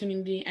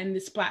opportunity and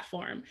this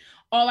platform.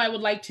 All I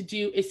would like to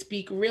do is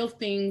speak real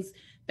things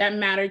that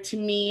matter to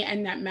me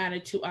and that matter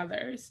to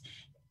others.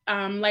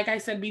 Like I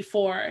said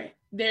before,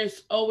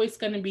 there's always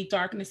going to be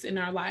darkness in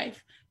our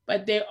life,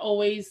 but there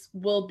always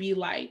will be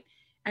light.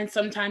 And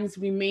sometimes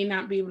we may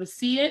not be able to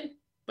see it,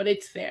 but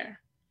it's there.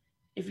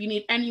 If you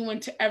need anyone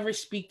to ever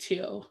speak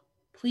to,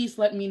 please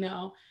let me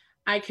know.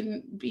 I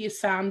can be a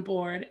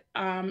soundboard,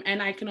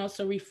 and I can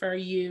also refer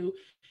you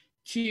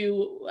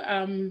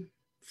to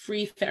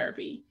free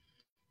therapy.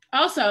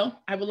 Also,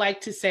 I would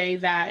like to say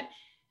that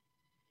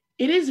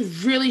it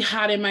is really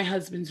hot in my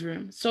husband's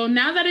room. So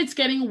now that it's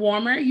getting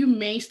warmer, you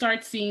may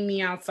start seeing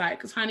me outside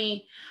because,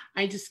 honey,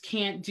 I just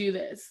can't do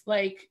this.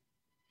 Like,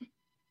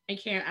 I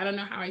can't. I don't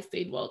know how I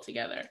stayed well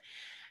together.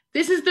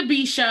 This is the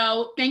B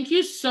Show. Thank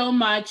you so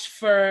much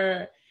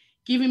for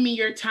giving me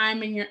your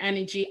time and your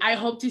energy. I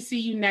hope to see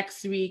you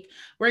next week.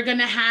 We're going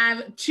to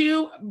have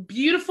two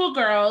beautiful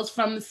girls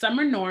from the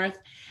Summer North,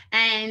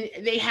 and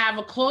they have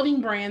a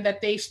clothing brand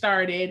that they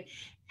started.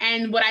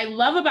 And what I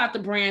love about the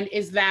brand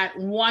is that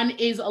one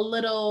is a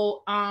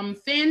little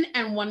thin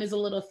and one is a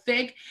little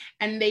thick,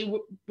 and they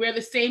wear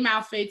the same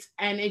outfits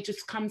and it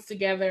just comes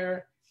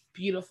together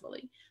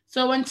beautifully.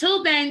 So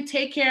until then,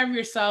 take care of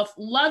yourself,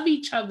 love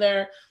each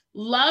other,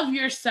 love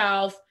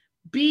yourself,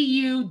 be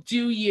you,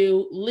 do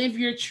you, live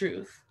your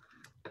truth.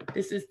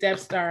 This is Deb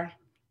Star,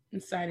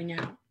 and signing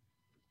out.